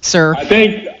 decades, sir? I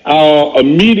think our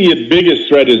immediate biggest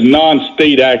threat is non-state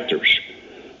actors.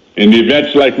 In the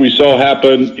events like we saw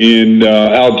happen in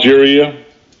Algeria,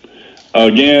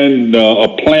 again,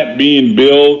 a plant being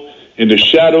built, in the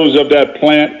shadows of that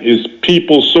plant is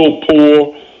people so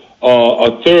poor,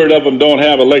 a third of them don't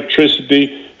have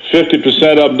electricity,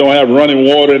 50% of them don't have running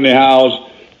water in their house,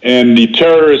 and the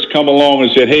terrorists come along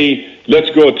and said, hey, let's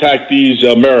go attack these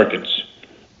Americans.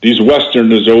 These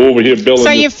Westerners are over here building. So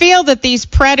you feel that these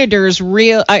predators,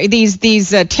 these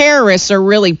terrorists are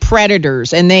really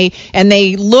predators, and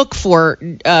they look for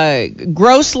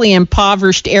grossly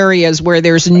impoverished areas where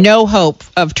there's no hope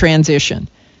of transition.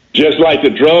 Just like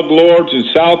the drug lords in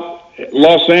South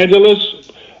Los Angeles,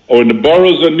 or in the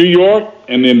boroughs of New York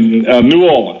and in New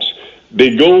Orleans,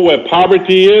 they go where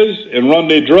poverty is and run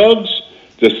their drugs.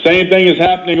 The same thing is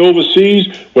happening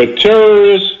overseas, where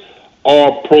terrorists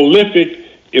are prolific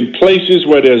in places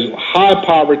where there's high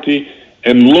poverty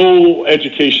and low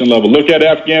education level. Look at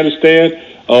Afghanistan.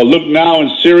 Look now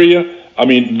in Syria. I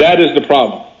mean, that is the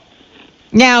problem.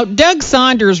 Now, Doug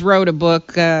Saunders wrote a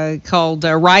book called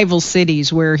Rival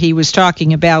Cities, where he was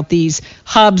talking about these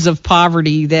hubs of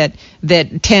poverty that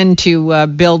tend to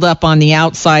build up on the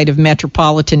outside of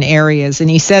metropolitan areas. And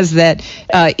he says that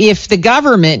if the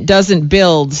government doesn't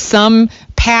build some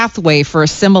pathway for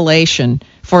assimilation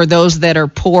for those that are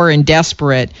poor and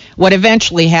desperate, what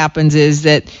eventually happens is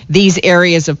that these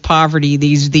areas of poverty,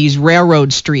 these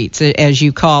railroad streets, as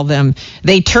you call them,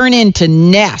 they turn into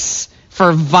nests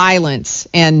for violence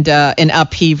and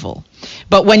upheaval.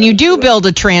 But when you do build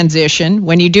a transition,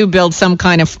 when you do build some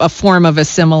kind of a form of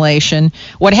assimilation,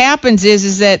 what happens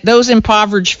is that those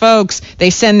impoverished folks,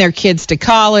 they send their kids to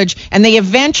college, and they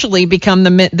eventually become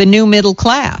the new middle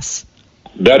class.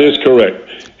 That is correct.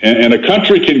 And a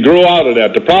country can grow out of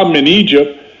that. The problem in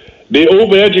Egypt, they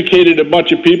overeducated a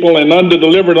bunch of people and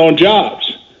underdelivered on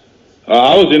jobs.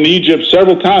 I was in Egypt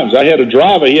several times. I had a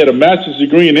driver. He had a master's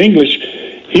degree in English.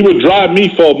 He would drive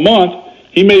me for a month.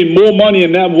 He made more money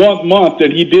in that 1 month than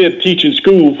he did teaching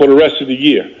school for the rest of the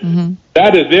year. Mm-hmm.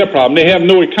 That is their problem. They have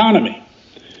no economy.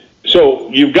 So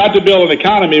you've got to build an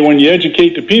economy when you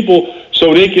educate the people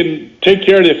so they can take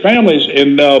care of their families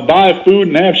and buy food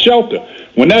and have shelter.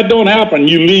 When that don't happen,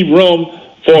 you leave room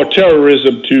for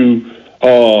terrorism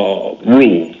to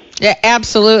rule. Yeah,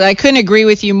 absolutely. I couldn't agree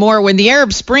with you more. When the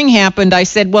Arab Spring happened, I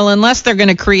said, well, unless they're going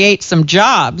to create some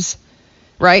jobs,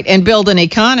 right, and build an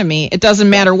economy, it doesn't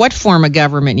matter what form of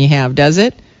government you have, does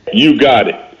it? You got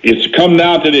it. It's come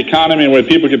down to the economy and where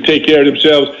people can take care of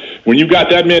themselves. When you got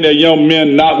that many young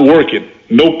men not working,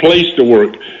 no place to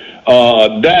work,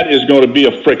 that is going to be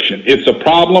a friction. It's a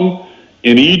problem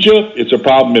in Egypt. It's a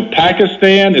problem in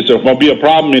Pakistan. It's going to be a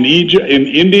problem in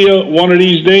India one of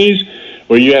these days,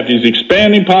 where you have this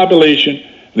expanding population,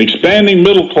 an expanding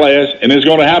middle class, and it's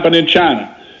going to happen in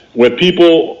China, where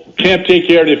people can't take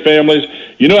care of their families.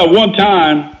 You know, at one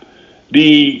time,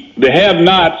 the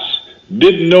have-nots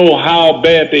didn't know how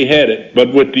bad they had it,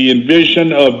 but with the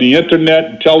invention of the internet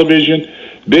and television,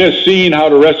 they're seeing how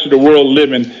the rest of the world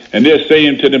living, and they're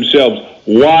saying to themselves,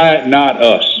 why not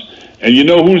us? And you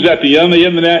know who's at the end of the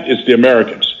internet? It's the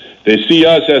Americans. They see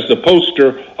us as the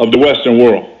poster of the Western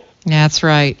world. That's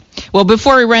right. Well,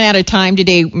 before we run out of time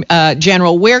today,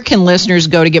 General, where can listeners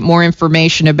go to get more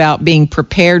information about being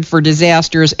prepared for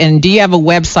disasters? And do you have a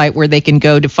website where they can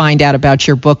go to find out about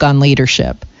your book on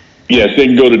leadership? Yes, they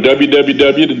can go to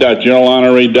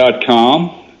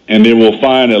www.generalhonore.com, and they will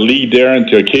find a lead there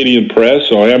into Acadian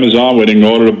Press or Amazon where they can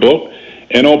order the book.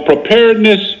 And on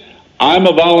preparedness, I'm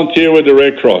a volunteer with the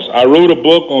Red Cross. I wrote a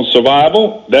book on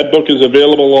survival. That book is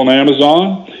available on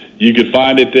Amazon. You can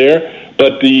find it there.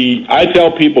 But I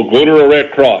tell people, go to the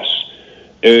Red Cross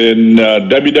in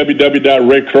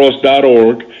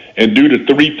www.redcross.org and do the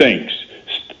three things.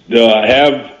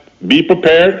 Be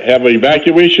prepared, have an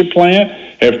evacuation plan,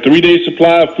 have 3-day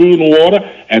supply of food and water,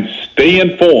 and stay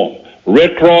informed.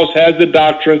 Red Cross has the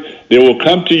doctrine. They will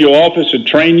come to your office and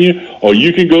train you, or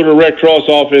you can go to the Red Cross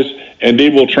office and they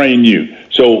will train you.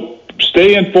 So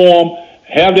stay informed,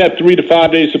 have that 3 to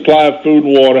 5 day supply of food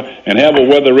and water, and have a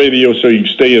weather radio so you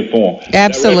can stay informed.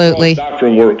 Absolutely. That Red Cross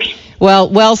doctrine works.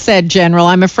 Well said, General.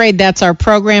 I'm afraid that's our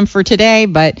program for today,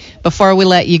 but before we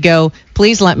let you go,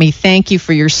 please let me thank you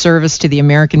for your service to the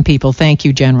American people. Thank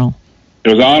you, General. It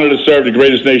was an honor to serve the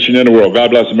greatest nation in the world. God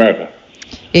bless America.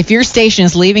 If your station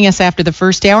is leaving us after the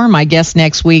first hour, my guest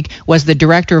next week was the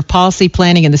Director of Policy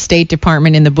Planning in the State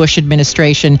Department in the Bush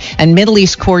administration and Middle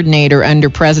East Coordinator under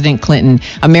President Clinton.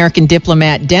 American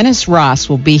diplomat Dennis Ross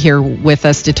will be here with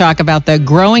us to talk about the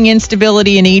growing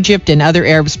instability in Egypt and other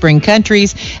Arab Spring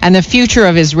countries and the future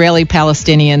of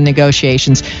Israeli-Palestinian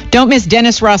negotiations. Don't miss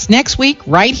Dennis Ross next week,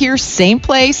 right here, same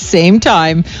place, same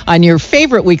time, on your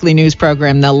favorite weekly news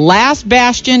program, the last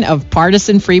bastion of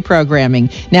partisan-free programming.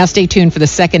 Now stay tuned for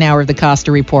the second hour of the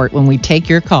Costa Report when we take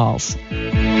your calls.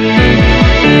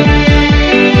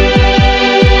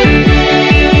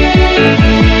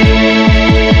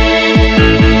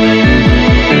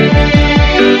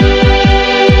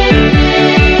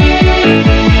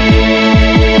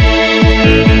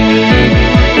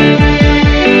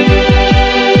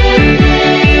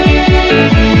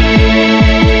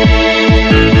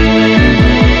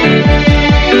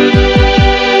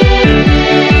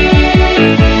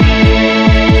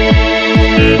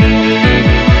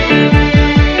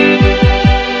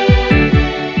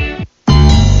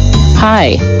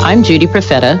 Hi, I'm Judy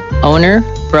Profeta, owner,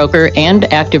 broker, and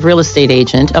active real estate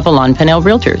agent of Alon Pennell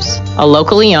Realtors, a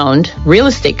locally owned real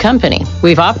estate company.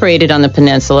 We've operated on the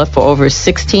peninsula for over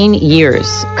 16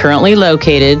 years, currently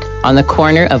located on the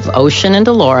corner of Ocean and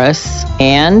Dolores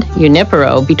and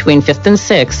Junipero between 5th and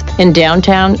 6th in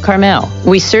downtown Carmel.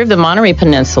 We serve the Monterey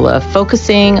Peninsula,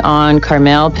 focusing on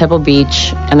Carmel, Pebble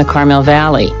Beach, and the Carmel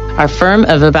Valley. Our firm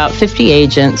of about 50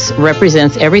 agents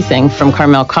represents everything from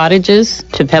Carmel Cottages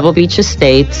to Pebble Beach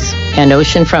Estates and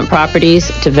oceanfront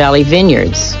properties to Valley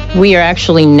Vineyards. We are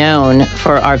actually known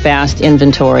for our vast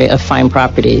inventory of fine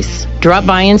properties. Drop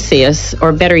by and see us,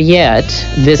 or better yet,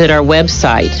 visit our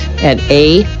website at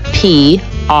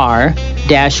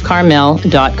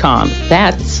apr-carmel.com.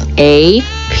 That's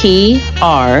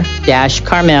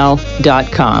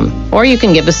apr-carmel.com. Or you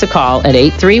can give us a call at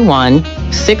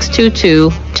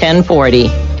 831-622-1040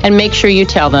 and make sure you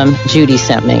tell them Judy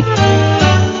sent me.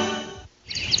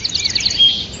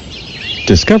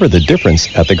 Discover the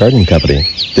difference at the Garden Company.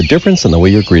 The difference in the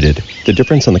way you're greeted. The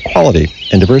difference in the quality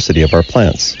and diversity of our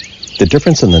plants. The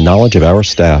difference in the knowledge of our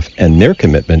staff and their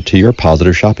commitment to your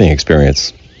positive shopping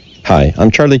experience. Hi,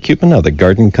 I'm Charlie Koopman of the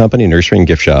Garden Company Nursery and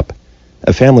Gift Shop,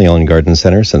 a family-owned garden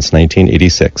center since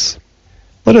 1986.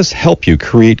 Let us help you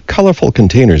create colorful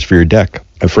containers for your deck,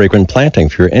 a fragrant planting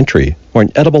for your entry, or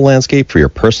an edible landscape for your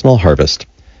personal harvest.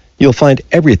 You'll find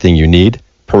everything you need: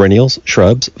 perennials,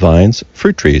 shrubs, vines,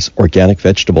 fruit trees, organic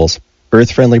vegetables,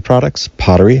 earth-friendly products,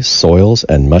 pottery, soils,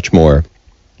 and much more.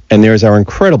 And there's our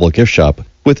incredible gift shop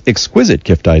with exquisite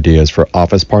gift ideas for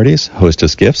office parties,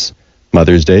 hostess gifts,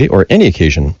 Mother's Day, or any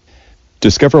occasion.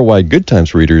 Discover why Good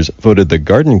Times readers voted the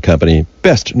Garden Company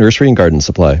best nursery and garden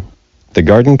supply. The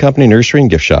Garden Company Nursery and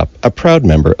Gift Shop, a proud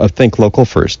member of Think Local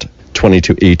First.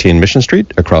 2218 Mission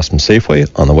Street, across from Safeway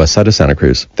on the west side of Santa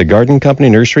Cruz. The Garden Company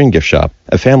Nursery and Gift Shop,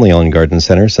 a family-owned garden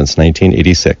center since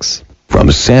 1986.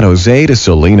 From San Jose to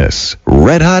Salinas,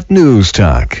 Red Hot News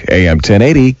Talk, AM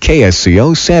 1080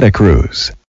 KSCO Santa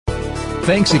Cruz.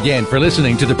 Thanks again for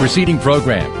listening to the preceding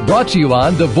program, brought to you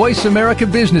on the Voice America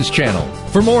Business Channel.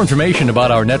 For more information about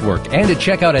our network and to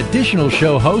check out additional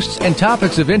show hosts and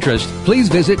topics of interest, please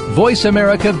visit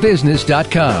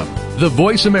voiceamericabusiness.com. The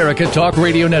Voice America Talk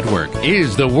Radio Network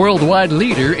is the worldwide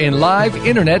leader in live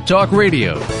Internet talk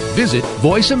radio. Visit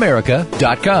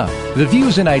voiceamerica.com. The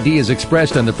views and ideas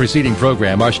expressed on the preceding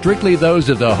program are strictly those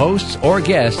of the hosts or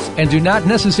guests and do not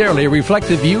necessarily reflect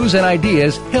the views and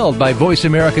ideas held by Voice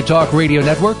America Talk Radio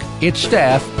Network, its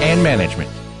staff, and management.